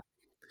character.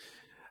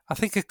 I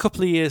think a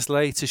couple of years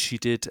later, she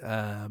did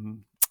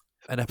an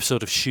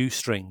episode of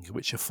Shoestring,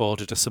 which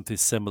afforded her something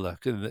similar,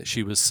 in that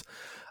she was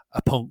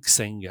a punk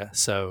singer.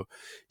 So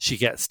she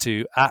gets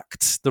to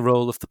act the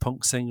role of the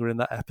punk singer in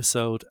that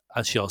episode,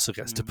 and she also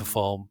gets to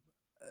perform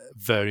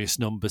various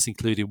numbers,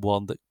 including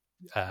one that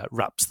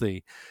wraps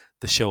the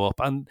show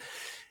up. And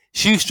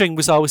Shoestring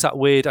was always that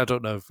weird, I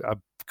don't know if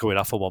I'm going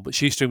off on one, but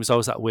Shoestring was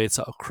always that weird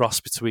sort of cross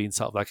between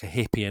sort of like a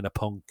hippie and a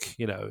punk.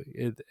 You know,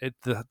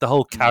 the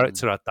whole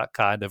character had that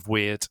kind of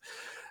weird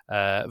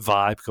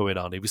vibe going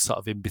on. He was sort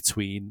of in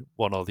between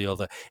one or the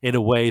other in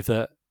a way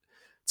that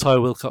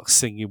Toyah Wilcox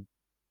singing,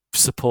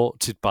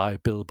 supported by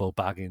Bilbo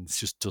Baggins,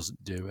 just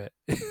doesn't do it.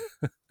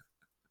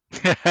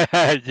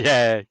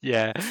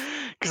 yeah.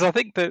 Because I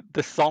think that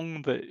the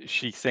song that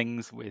she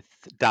sings with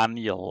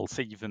Daniels,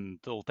 even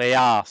though they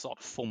are sort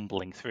of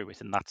fumbling through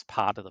it, and that's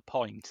part of the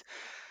point,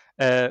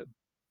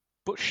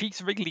 but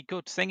she's really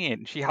good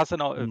singing. She has a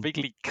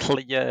really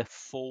clear,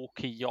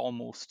 folky,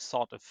 almost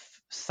sort of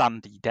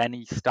Sandy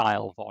Denny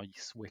style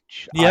voice,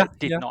 which I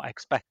did not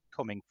expect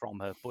coming from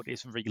her, but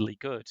is really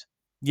good.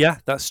 Yeah,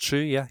 that's true.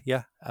 Yeah.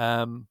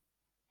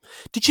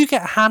 Did you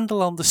get a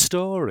handle on the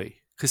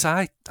story? Because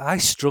I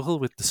struggle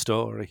with the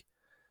story.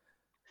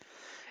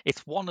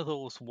 It's one of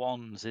those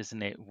ones,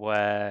 isn't it,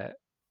 where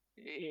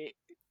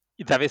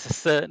there is a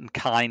certain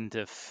kind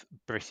of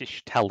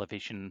British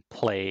television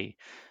play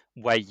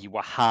where you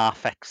were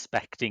half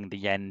expecting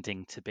the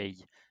ending to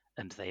be,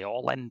 and they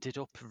all ended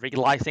up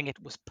realizing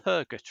it was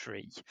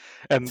purgatory.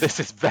 And this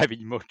is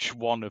very much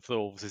one of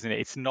those, isn't it?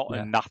 It's not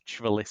a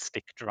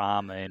naturalistic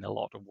drama in a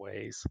lot of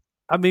ways.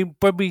 I mean,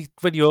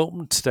 when you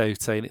open today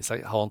saying it's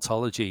like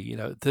hauntology, you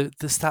know, there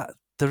is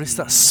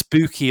that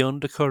spooky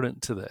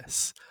undercurrent to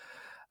this,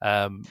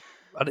 and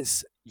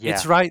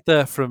it's right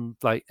there from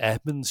like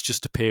Edmonds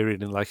just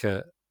appearing in like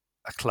a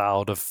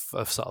cloud of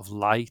sort of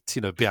light,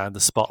 you know, behind the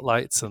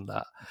spotlights and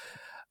that,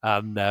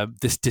 and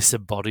this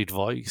disembodied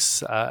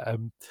voice,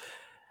 and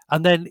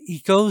then he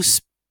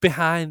goes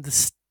behind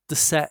the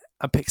set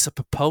and picks up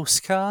a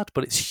postcard,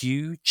 but it's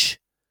huge.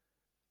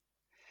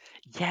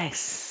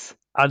 Yes.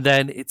 And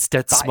then it's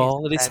dead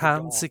small in his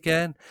hands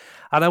again.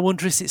 And I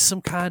wonder, is it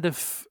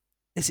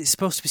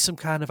supposed to be some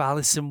kind of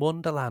Alice in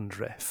Wonderland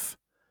riff?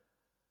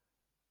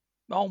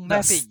 Oh,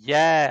 maybe,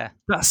 yeah.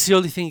 That's the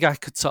only thing I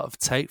could sort of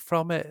take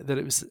from it, that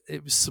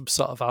it was some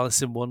sort of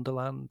Alice in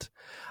Wonderland,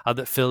 and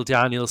that Phil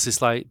Daniels is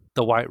like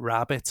the White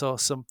Rabbit or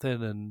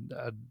something, and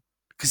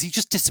because he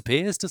just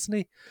disappears, doesn't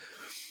he?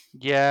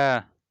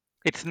 Yeah.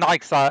 It's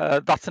nice.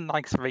 That's a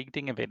nice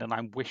reading of it, and I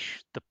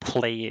wish the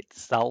play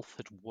itself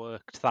had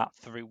worked that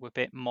through a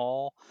bit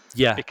more.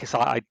 Yeah, because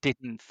I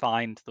didn't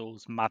find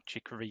those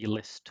magic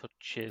realist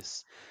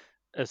touches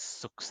as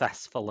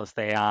successful as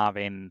they are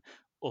in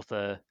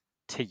other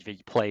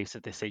TV plays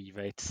of this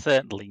era. It's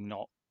certainly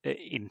not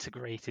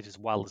integrated as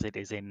well as it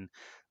is in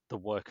the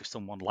work of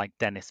someone like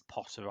Dennis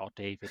Potter or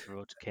David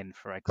Rudkin,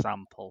 for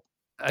example.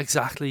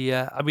 Exactly,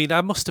 yeah. I mean,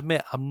 I must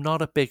admit, I'm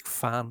not a big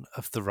fan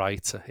of the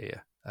writer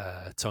here,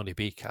 Tony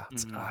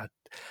Becat.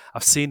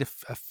 I've seen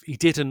he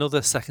did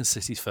another Second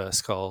City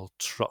First called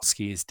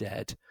Trotsky is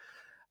Dead,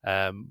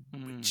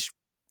 which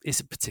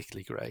isn't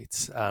particularly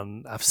great.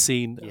 And I've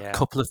seen a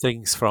couple of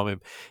things from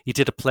him. He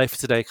did a play for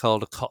today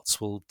called A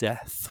Cotswold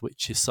Death,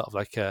 which is sort of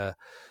like a...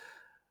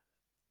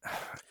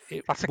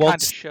 That's a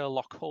kind of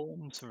Sherlock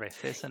Holmes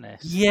riff, isn't it?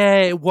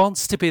 Yeah, it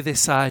wants to be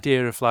this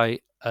idea of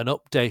like an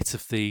update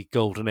of the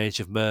golden age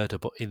of murder,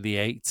 but in the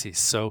 80s.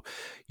 So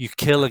you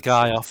kill a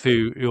guy off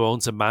who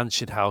owns a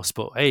mansion house,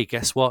 but hey,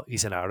 guess what?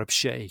 He's an Arab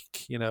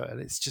sheikh, you know, and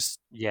it's just...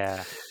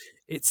 Yeah.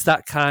 It's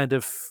that kind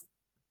of...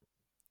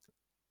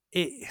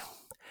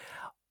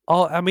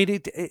 I mean,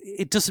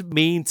 it doesn't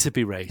mean to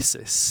be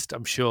racist,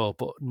 I'm sure,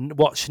 but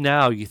watch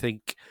now, you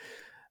think...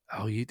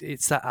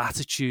 it's that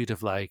attitude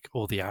of like,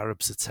 the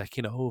Arabs are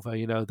taking over,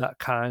 you know, that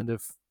kind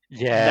of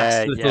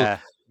yeah.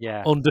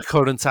 Yeah.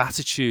 undercurrent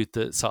attitude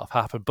that sort of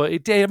happened. But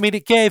it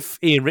gave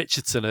Ian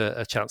Richardson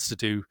a chance to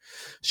do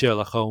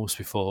Sherlock Holmes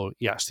before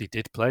he actually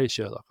did play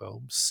Sherlock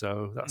Holmes.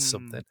 So that's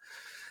something.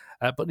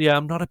 But yeah,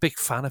 I'm not a big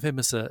fan of him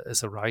as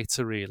a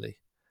writer, really.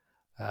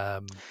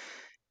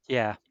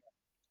 Yeah.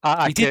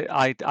 I He did.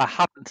 I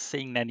haven't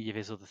seen any of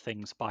his other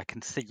things, but I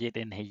can see it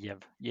in here.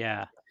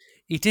 Yeah.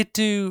 He did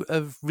do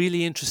a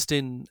really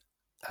interesting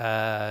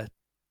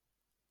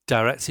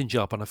directing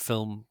job on a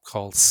film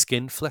called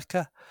Skin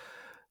Flicker,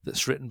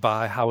 that's written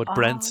by Howard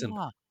Brenton.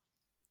 Ah,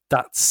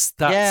 That's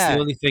the yeah.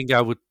 only thing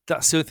I would.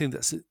 That's the only thing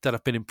that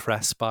I've been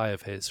impressed by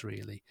of his.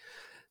 Really,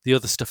 the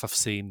other stuff I've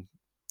seen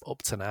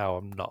up to now,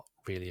 I'm not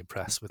really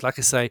impressed with. Like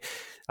I say,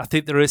 I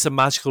think there is a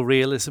magical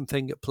realism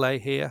thing at play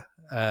here.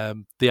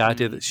 The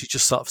idea that she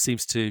just sort of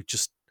seems to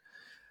just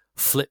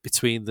flip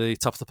between the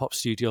Top of the Pop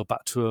studio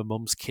back to her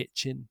mum's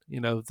kitchen.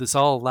 There's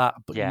all that,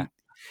 but Yeah.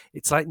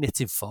 it's like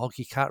knitting fog.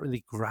 You can't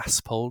really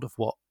grasp hold of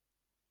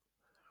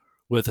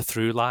where the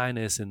through line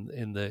is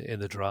in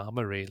the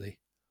drama, really.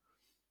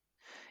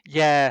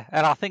 Yeah,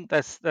 and I think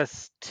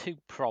there's two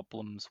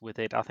problems with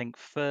it. I think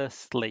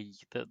firstly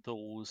that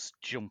those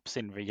jumps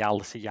in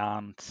reality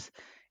aren't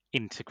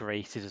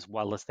integrated as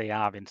well as they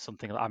are in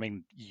something. I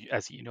mean,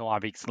 as you know, I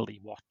recently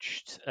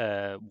watched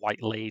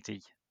White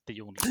Lady, the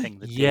only thing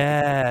that David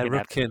Yeah, Rubkin had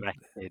Rupkin,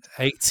 directed,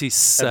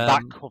 80s. and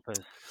that covers,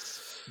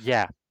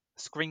 yeah,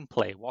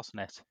 screenplay,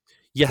 wasn't it?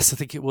 Yes, I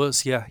think it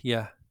was. Yeah.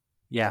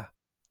 Yeah,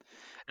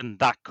 and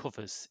that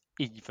covers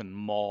even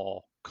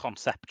more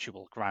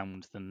conceptual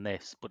ground than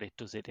this, but it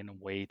does it in a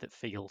way that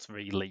feels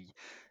really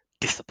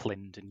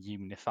disciplined and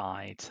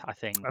unified, I And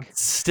think.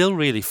 still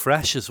really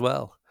fresh as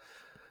well.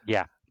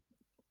 Yeah.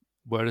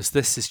 Whereas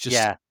this is just.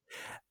 Yeah.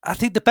 I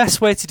think the best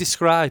way to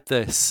describe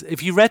this,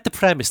 if you read the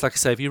premise, like I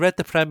say, if you read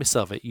the premise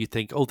of it, you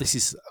think, oh, this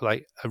is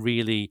like a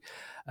really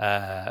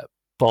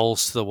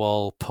balls to the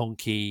wall,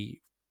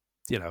 punky,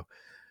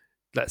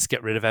 let's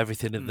get rid of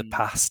everything in the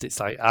past. It's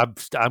like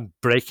I'm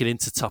breaking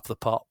into Top of the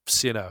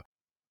Pops.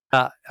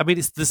 I mean,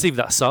 there's even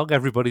that song,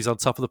 "Everybody's on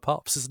Top of the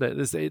Pops,"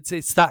 isn't it?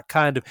 It's that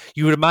kind of.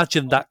 You would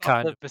imagine that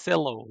kind of.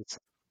 Basillos.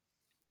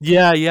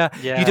 Yeah.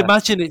 You'd Yeah.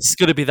 imagine it's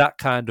going to be that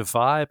kind of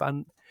vibe,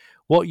 and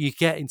what you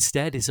get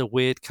instead is a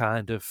weird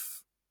kind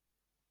of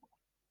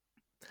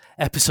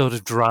episode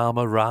of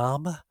drama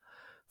rama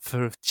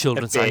for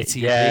children's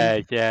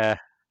ITV. Yeah.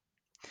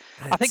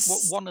 I think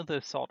It's one of the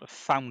sort of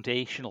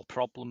foundational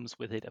problems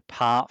with it,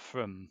 apart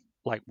from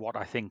like what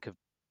I think of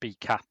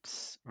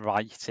BCAT's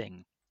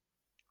writing,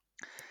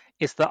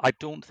 is that I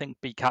don't think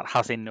BCAT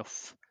has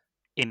enough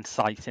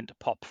insight into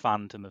pop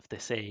fandom of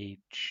this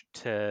age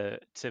to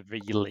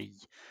really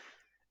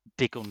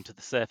dig under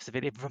the surface of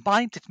it. It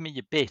reminded me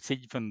a bit,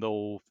 even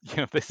though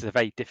this is a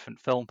very different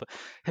film. But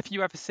have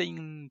you ever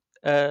seen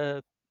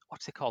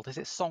what's it called? Is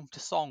it Song to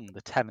Song,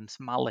 the Terrence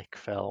Malick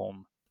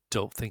film?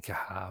 don't think I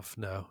have.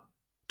 No,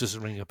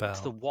 doesn't ring a bell. It's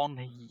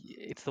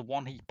the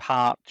one he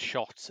part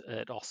shot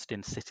at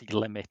Austin City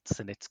Limits,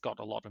 and it's got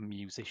a lot of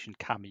musician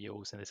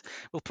cameos in it.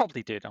 We'll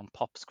probably do it on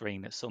pop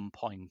screen at some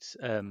point,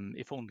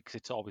 if only because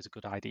it's always a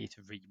good idea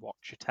to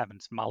rewatch a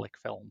Terrence Malick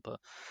film. But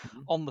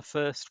on the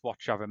first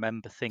watch, I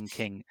remember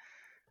thinking,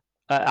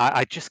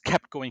 I just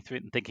kept going through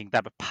it and thinking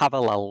there are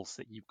parallels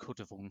that you could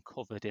have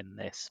uncovered in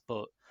this,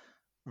 but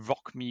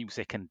rock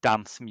music and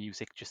dance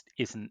music just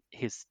isn't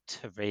his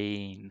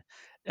terrain.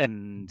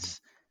 And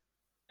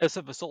as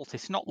a result,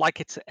 it's not like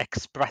it's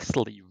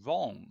expressly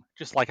wrong,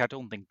 just like I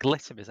don't think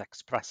Glitter is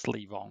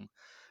expressly wrong,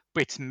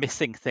 but it's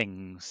missing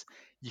things.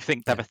 You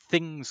think there Yeah. are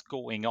things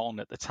going on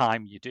at the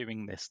time you're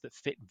doing this that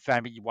fit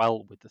very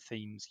well with the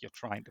themes you're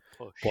trying to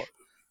push,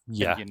 and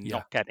you're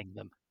not getting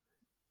them.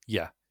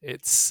 Yeah,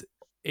 it's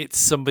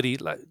somebody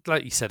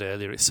like you said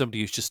earlier. It's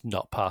somebody who's just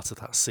not part of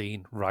that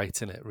scene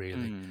writing it,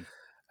 really,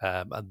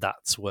 and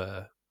that's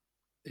where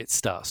it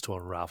starts to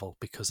unravel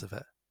because of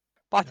it.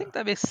 But I think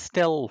there is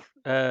still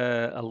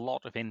a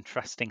lot of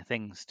interesting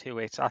things to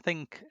it. I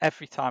think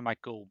every time I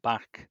go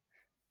back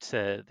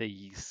to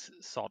these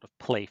sort of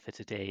play for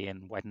today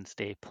and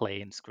Wednesday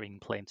play and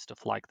screenplay and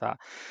stuff like that,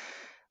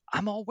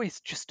 I'm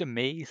always just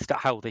amazed at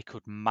how they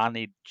could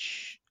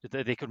manage,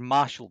 they could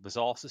marshal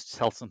resources to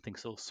tell something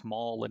so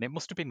small. And it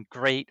must have been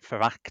great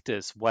for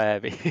actors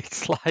where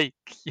it's like,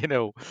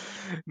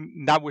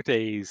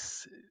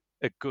 nowadays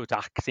a good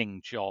acting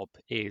job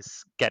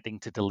is getting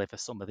to deliver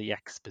some of the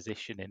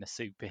exposition in a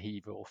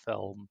superhero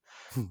film.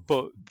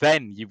 But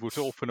then you would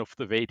open up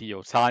the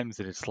Radio Times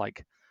and it's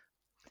like,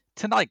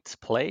 tonight's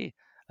play,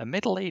 a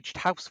middle-aged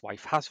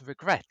housewife has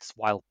regrets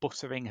while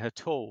buttering her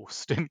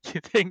toast. And you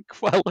think,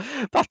 well,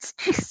 that's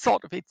just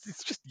sort of,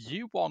 it's just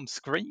you on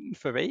screen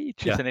for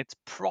ages, and it's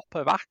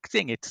proper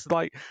acting. It's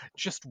like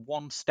just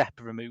one step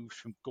removed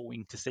from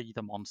going to see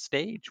them on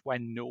stage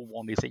when no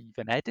one is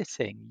even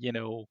editing,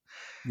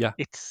 Yeah.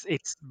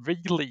 It's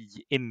really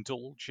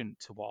indulgent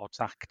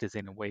towards actors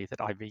in a way that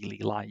I really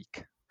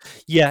like.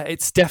 Yeah,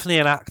 it's definitely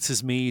an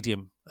actor's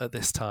medium at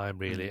this time,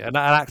 really, an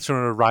actor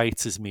and a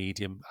writer's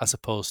medium, as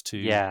opposed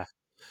to.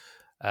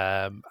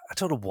 I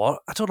don't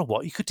know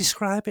what you could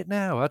describe it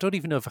now. I don't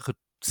even know if I could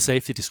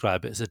safely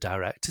describe it as a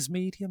director's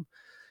medium.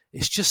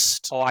 It's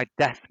just Oh, I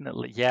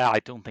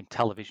don't think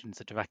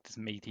television's a director's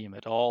medium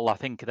at all. I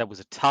think there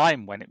was a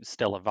time when it was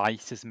still a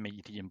writer's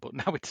medium, but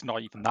now it's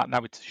not even that.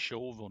 Now it's a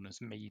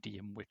showrunner's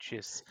medium, which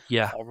is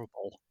yeah,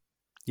 horrible,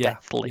 yeah,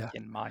 deathly, yeah.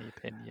 in my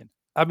opinion.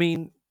 I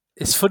mean,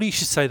 it's funny you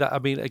should say that. I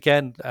mean,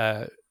 again,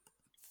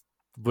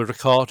 we're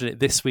recording it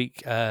this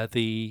week.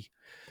 The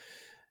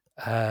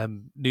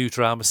new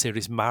drama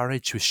series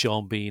Marriage with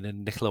Sean Bean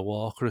and Nicola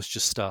Walker has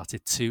just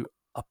started. To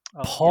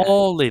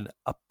Oh yeah,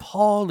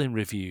 appalling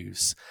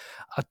reviews.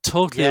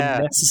 Totally yeah,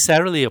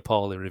 unnecessarily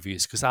appalling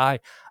reviews because I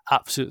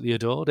absolutely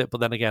adored it.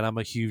 But then again, I'm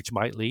a huge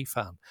Mike Leigh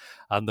fan,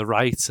 and the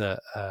writer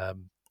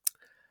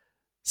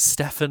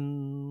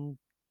Stefan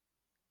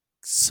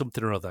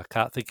something or other. I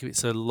can't think of it.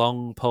 It's a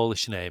long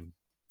Polish name.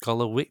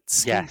 Golowitsky,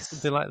 something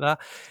yes, like that.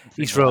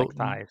 something He's like wrote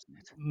that, isn't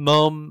it?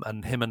 Mum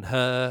and Him and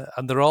Her,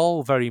 and they're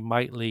all very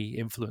Mike Leigh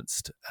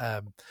influenced.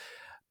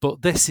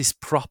 But this is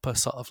proper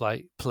sort of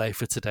like play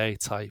for today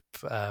type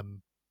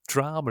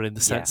drama in the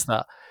Yeah, sense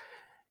that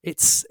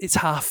it's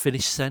half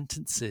finished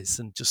sentences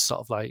and just sort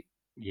of like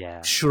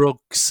yeah,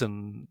 shrugs,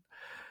 and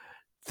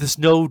there's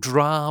no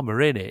drama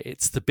in it.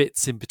 It's the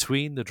bits in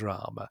between the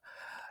drama.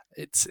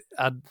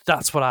 And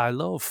that's what I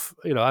love.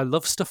 I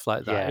love stuff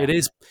like that.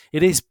 yeah,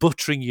 It is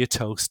buttering your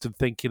toast and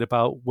thinking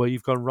about where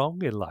you've gone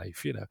wrong in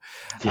life. And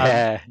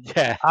yeah,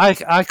 yeah,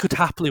 I could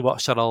happily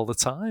watch that all the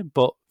time.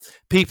 But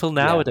people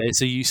yeah,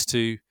 nowadays are used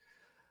to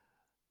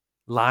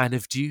Line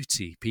of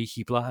Duty,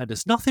 Peaky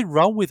Blinders. Nothing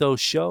wrong with those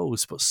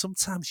shows, but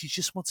sometimes you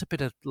just want a bit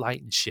of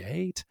light and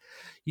shade.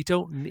 You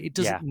don't. It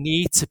doesn't yeah.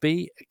 need to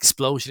be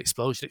explosion,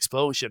 explosion,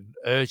 explosion,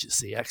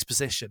 urgency,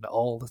 exposition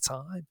all the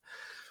time.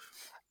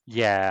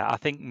 Yeah, I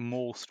think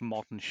most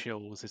modern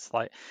shows, it's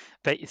like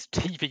it's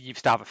TV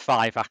used to have a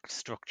 5 act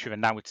structure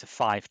and now it's a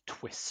 5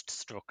 twist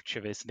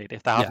structure, isn't it?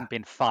 If there Yeah, haven't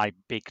been 5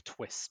 big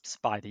twists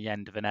by the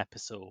end of an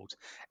episode,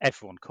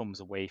 everyone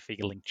comes away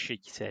feeling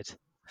cheated.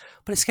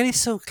 but it's getting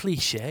so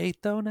cliched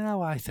though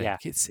now. I Yeah.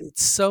 think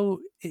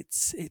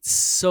it's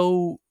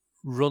so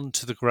run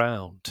to the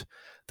ground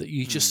that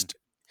Mm.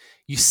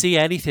 you see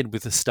anything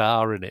with a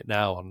star in it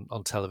now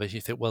on television.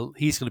 You think, well,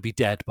 he's going to be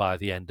dead by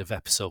the end of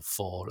episode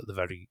 4 at the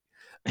very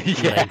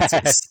latest.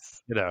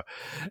 Yes.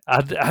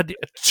 And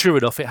true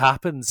enough, it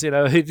happens.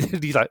 You're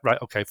like,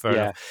 right, okay, fair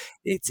enough.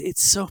 Yeah.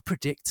 It's so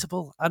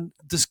predictable, and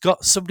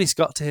somebody's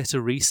got to hit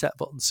a reset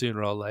button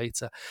sooner or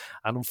later.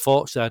 And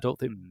unfortunately, I don't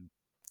think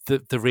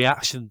Mm. the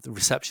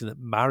reception that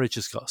Marriage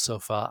has got so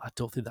far, I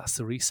don't think that's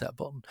the reset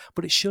button.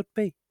 But it should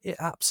be. It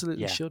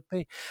absolutely Yeah. should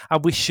be,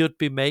 and we should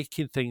be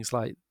making things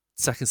like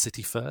Second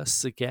City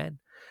Firsts again.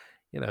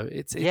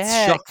 It's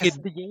Yeah, because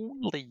shocking. the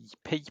only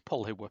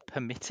people who were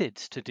permitted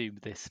to do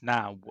this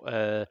now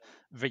are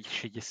Reece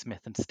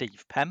Shearsmith and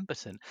Steve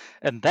Pemberton,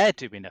 and they're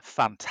doing a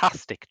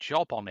fantastic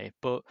job on it,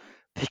 but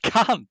they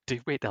can't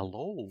do it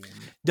alone.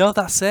 No,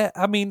 that's it.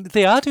 I mean,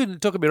 they are doing.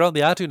 Don't get me wrong;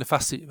 they are doing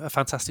a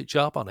fantastic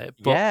job on it.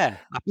 But Yeah,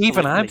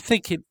 even I'm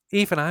absolutely.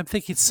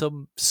 thinking,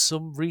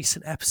 some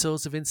recent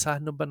episodes of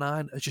Inside Number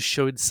Nine are just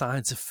showing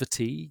signs of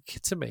fatigue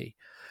to me.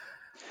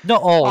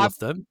 Not all I, of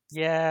them,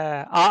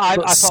 yeah,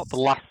 but I thought the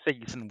last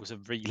season was a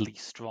really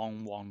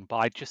strong one,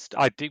 but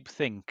I do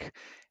think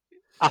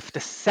after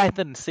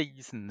 7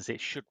 seasons, it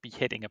should be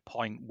hitting a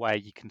point where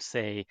you can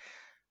say,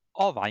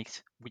 all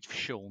right, we've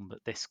shown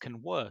that this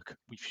can work.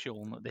 We've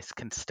shown that this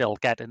can still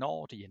get an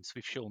audience.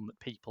 We've shown that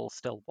people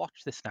still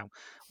watch this now.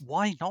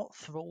 Why not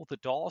throw the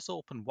doors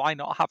open? Why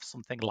not have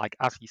something like,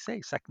 as you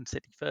say, Second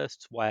City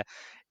Firsts, where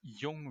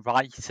young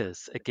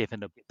writers are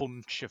given a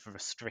bunch of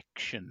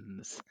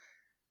restrictions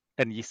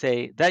and you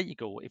say, there you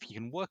go, if you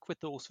can work with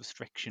those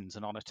restrictions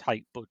and on a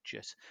tight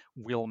budget,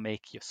 we'll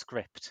make your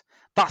script.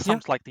 That yeah,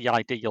 sounds like the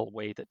ideal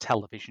way that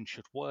television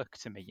should work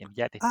to me, and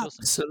yet it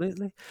doesn't.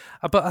 absolutely.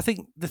 But I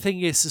think the thing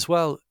is as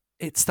well,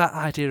 it's that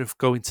idea of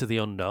going to the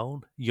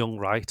unknown. Young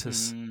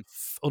writers, Mm,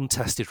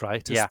 untested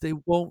writers, yeah, they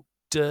won't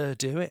dare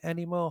do it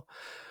anymore.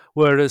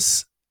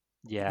 Whereas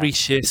yeah,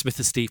 Reece Shearsmith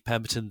and Steve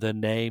Pemberton, their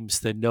names,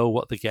 they know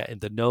what they're getting.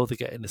 They know they're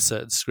getting a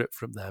certain script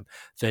from them.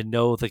 They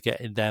know they're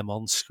getting them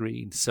on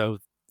screen. So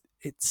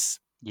it's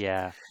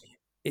yeah.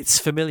 it's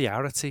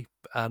familiarity,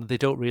 and they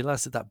don't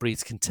realise that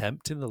breeds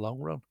contempt in the long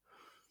run.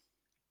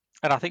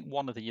 And I think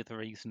one of the other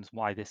reasons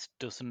why this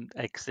doesn't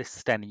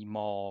exist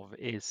anymore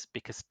is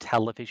because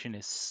television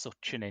is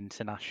such an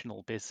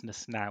international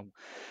business now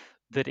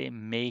that it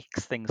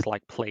makes things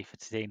like Play for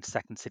Today and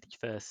Second City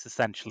First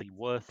essentially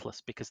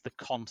worthless because the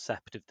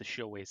concept of the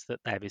show is that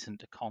there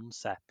isn't a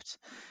concept.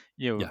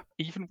 Yeah.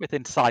 Even with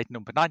Inside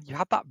Number Nine, you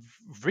had that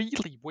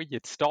really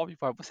weird story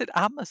where was it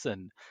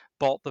Amazon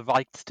bought the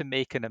rights to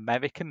make an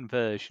American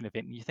version of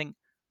it, and you think,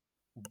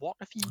 what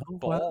have you Oh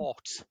well.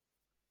 bought?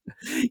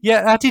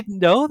 Yeah, I didn't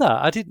know that.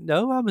 I didn't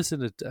know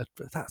Amazon had.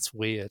 That's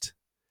weird.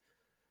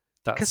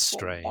 That's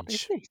Because what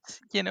is strange.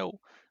 it?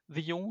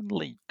 The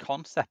only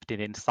concept in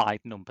Inside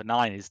Number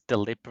Nine is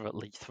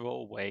deliberately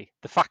throwaway.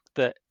 The fact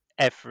that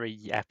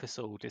every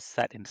episode is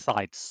set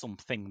inside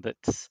something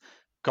that's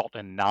got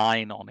a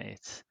 9 on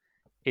it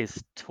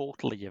is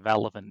totally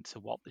irrelevant to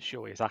what the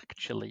show is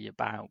actually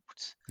about.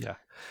 Yeah.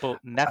 But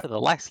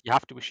nevertheless, you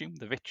have to assume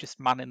the richest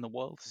man in the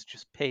world has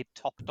just paid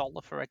top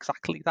dollar for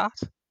exactly that.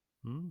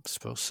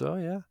 Suppose so,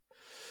 yeah.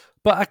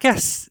 But I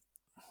guess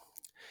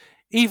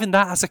even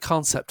that as a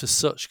concept as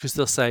such, because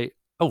they'll say,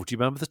 "Oh, do you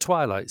remember the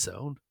Twilight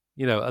Zone?"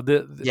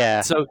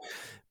 Yeah. So,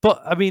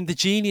 but I mean, the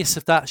genius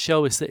of that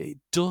show is that it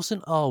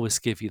doesn't always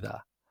give you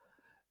that.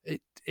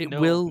 It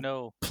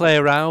will play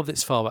around with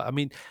its format. I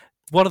mean,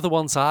 one of the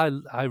ones I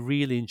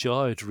really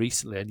enjoyed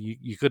recently, and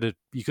you could have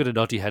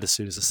nod your head as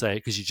soon as I say it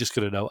because you're just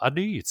going to know. I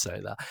knew you'd say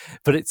that,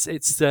 but it's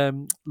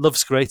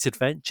Love's Great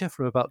Adventure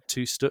from about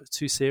two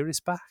series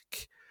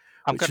back.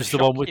 I'm going to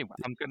shock you.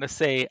 I'm going to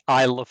say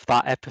I love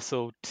that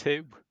episode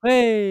too.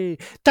 Hey,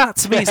 that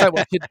to me is like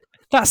watching.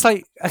 That's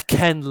like a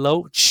Ken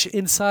Loach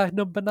inside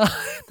Number 9.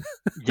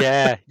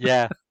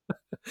 Yeah.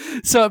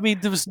 So I mean,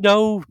 there was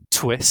no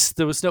twist.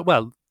 There was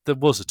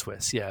a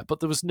twist, yeah,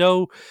 but there was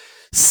no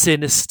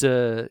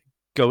sinister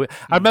going.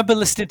 I remember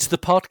listening to the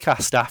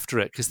podcast after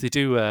it because they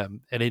do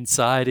an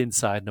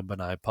inside Number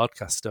 9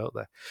 podcast, don't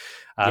they?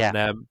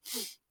 And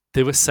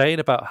they were saying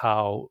about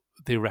how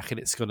they reckon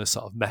it's going to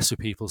sort of mess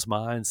with people's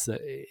minds, that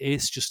it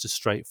is just a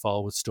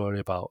straightforward story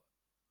about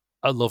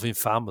a loving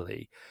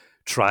family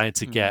trying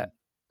to get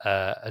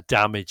a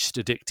damaged,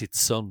 addicted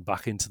son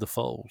back into the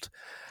fold.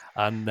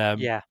 And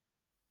the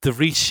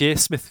Reece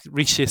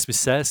Shearsmith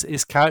says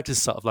his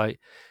character's sort of like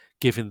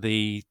giving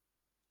the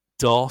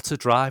daughter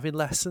driving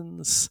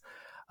lessons.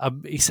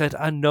 He said,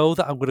 "I know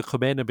that I'm going to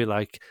come in and be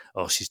like,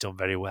 oh, she's done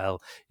very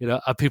well, and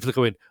people are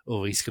going,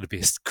 oh, he's going to be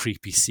a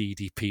creepy,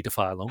 seedy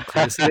paedophile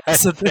uncle,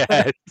 isn't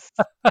it?"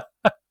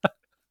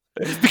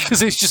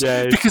 because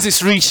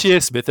it's Reece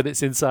Shearsmith and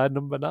it's inside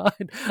Number 9,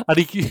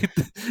 and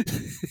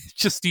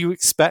just you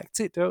expect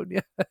it, don't you?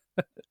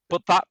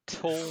 But that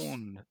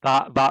tone,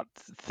 that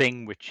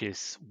thing, which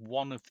is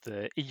one of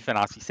the, even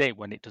as you say,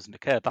 when it doesn't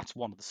occur, that's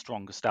one of the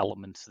strongest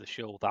elements of the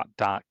show, that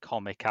dark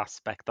comic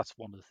aspect. That's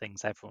one of the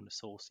things everyone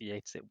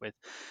associates it with.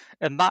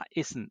 And that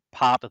isn't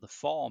part of the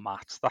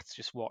format. That's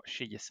just what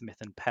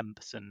Shearsmith and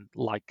Pemberton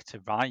like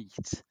to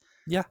write.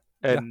 Yeah.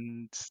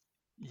 And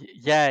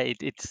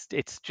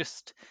it's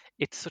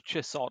such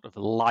a sort of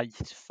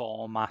light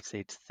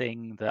formatted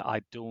thing that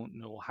I don't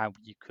know how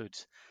you could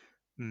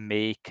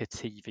make a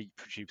TV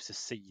producer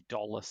see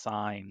dollar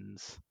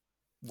signs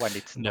when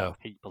it's not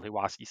people who,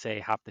 as you say,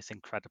 have this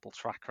incredible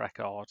track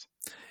record.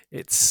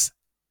 It's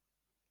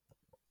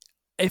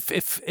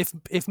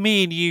if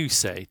me and you,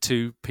 say,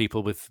 two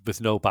people with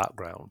no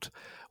background,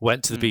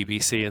 went to the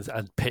BBC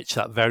and pitched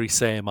that very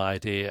same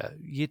idea,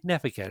 you'd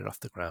never get it off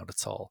the ground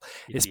at all.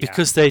 It's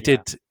because they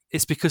did.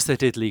 It's because they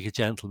did League of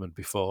Gentlemen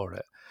before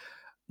it.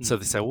 So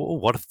they say, well,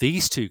 what have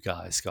these two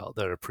guys got?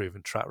 They're a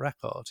proven track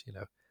record.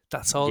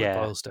 That's all it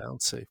boils down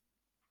to.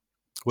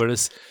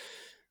 Whereas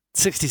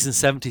 60s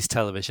and 70s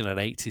television and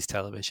 80s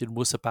television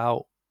was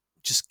about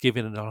just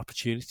giving an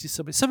opportunity to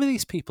somebody. Some of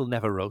these people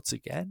never wrote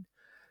again.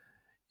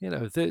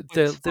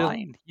 It's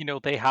fine.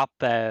 They have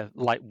their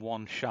like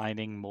one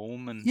shining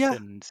moment,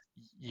 and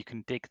you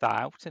can dig that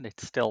out, and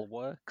it still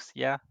works.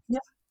 Yeah.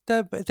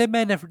 They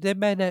may never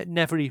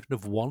even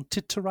have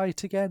wanted to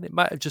write again. It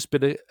might have just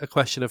been a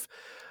question of,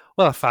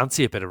 well, I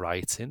fancy a bit of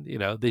writing.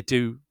 They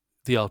do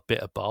the odd bit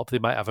of bob. They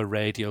might have a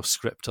radio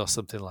script or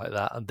something like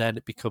that, and then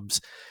it becomes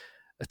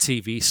a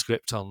TV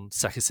script on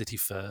Second City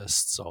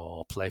Firsts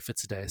or Play for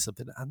Today or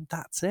something, and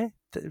that's it.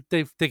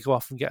 They go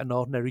off and get an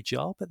ordinary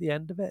job at the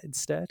end of it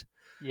instead.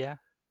 Yeah.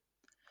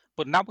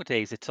 But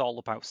nowadays it's all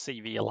about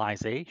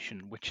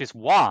serialization, which is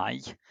why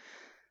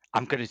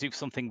I'm going to do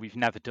something we've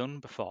never done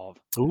before.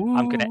 Ooh.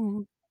 I'm going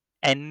to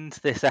end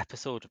this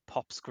episode of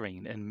Pop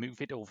Screen and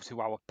move it over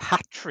to our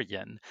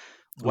Patreon,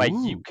 where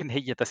you can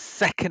hear the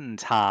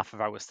second half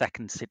of our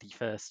Second City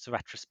Firsts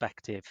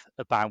retrospective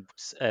about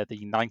the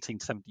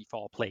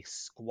 1974 play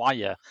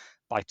Squire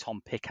by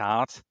Tom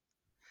Pickard.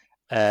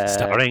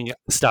 Starring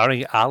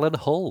Alan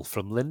Hull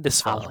from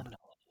Lindisfarne. Alan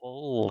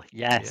Hull,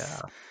 yes.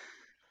 Yeah.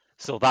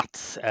 So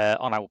that's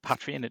on our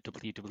Patreon at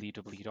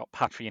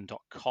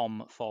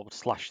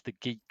www.patreon.com/The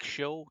Geek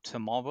Show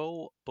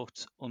tomorrow.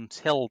 But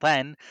until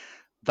then,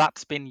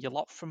 that's been your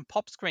lot from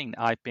Pop Screen.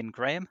 I've been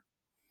Graham.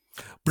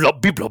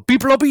 Blobby, blobby,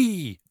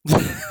 blobby.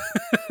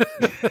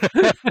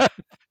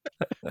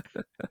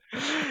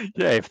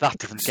 Yeah, if that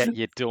doesn't get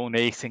you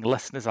donating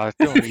listeners, I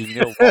don't really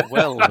know what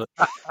will.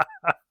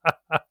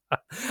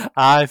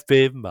 I've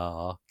been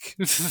Mark.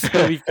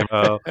 There we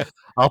go.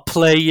 I'll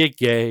play your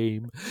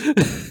game,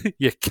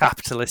 you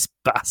capitalist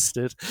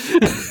bastard.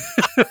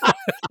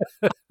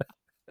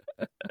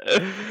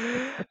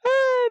 And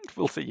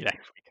we'll see you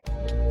next week.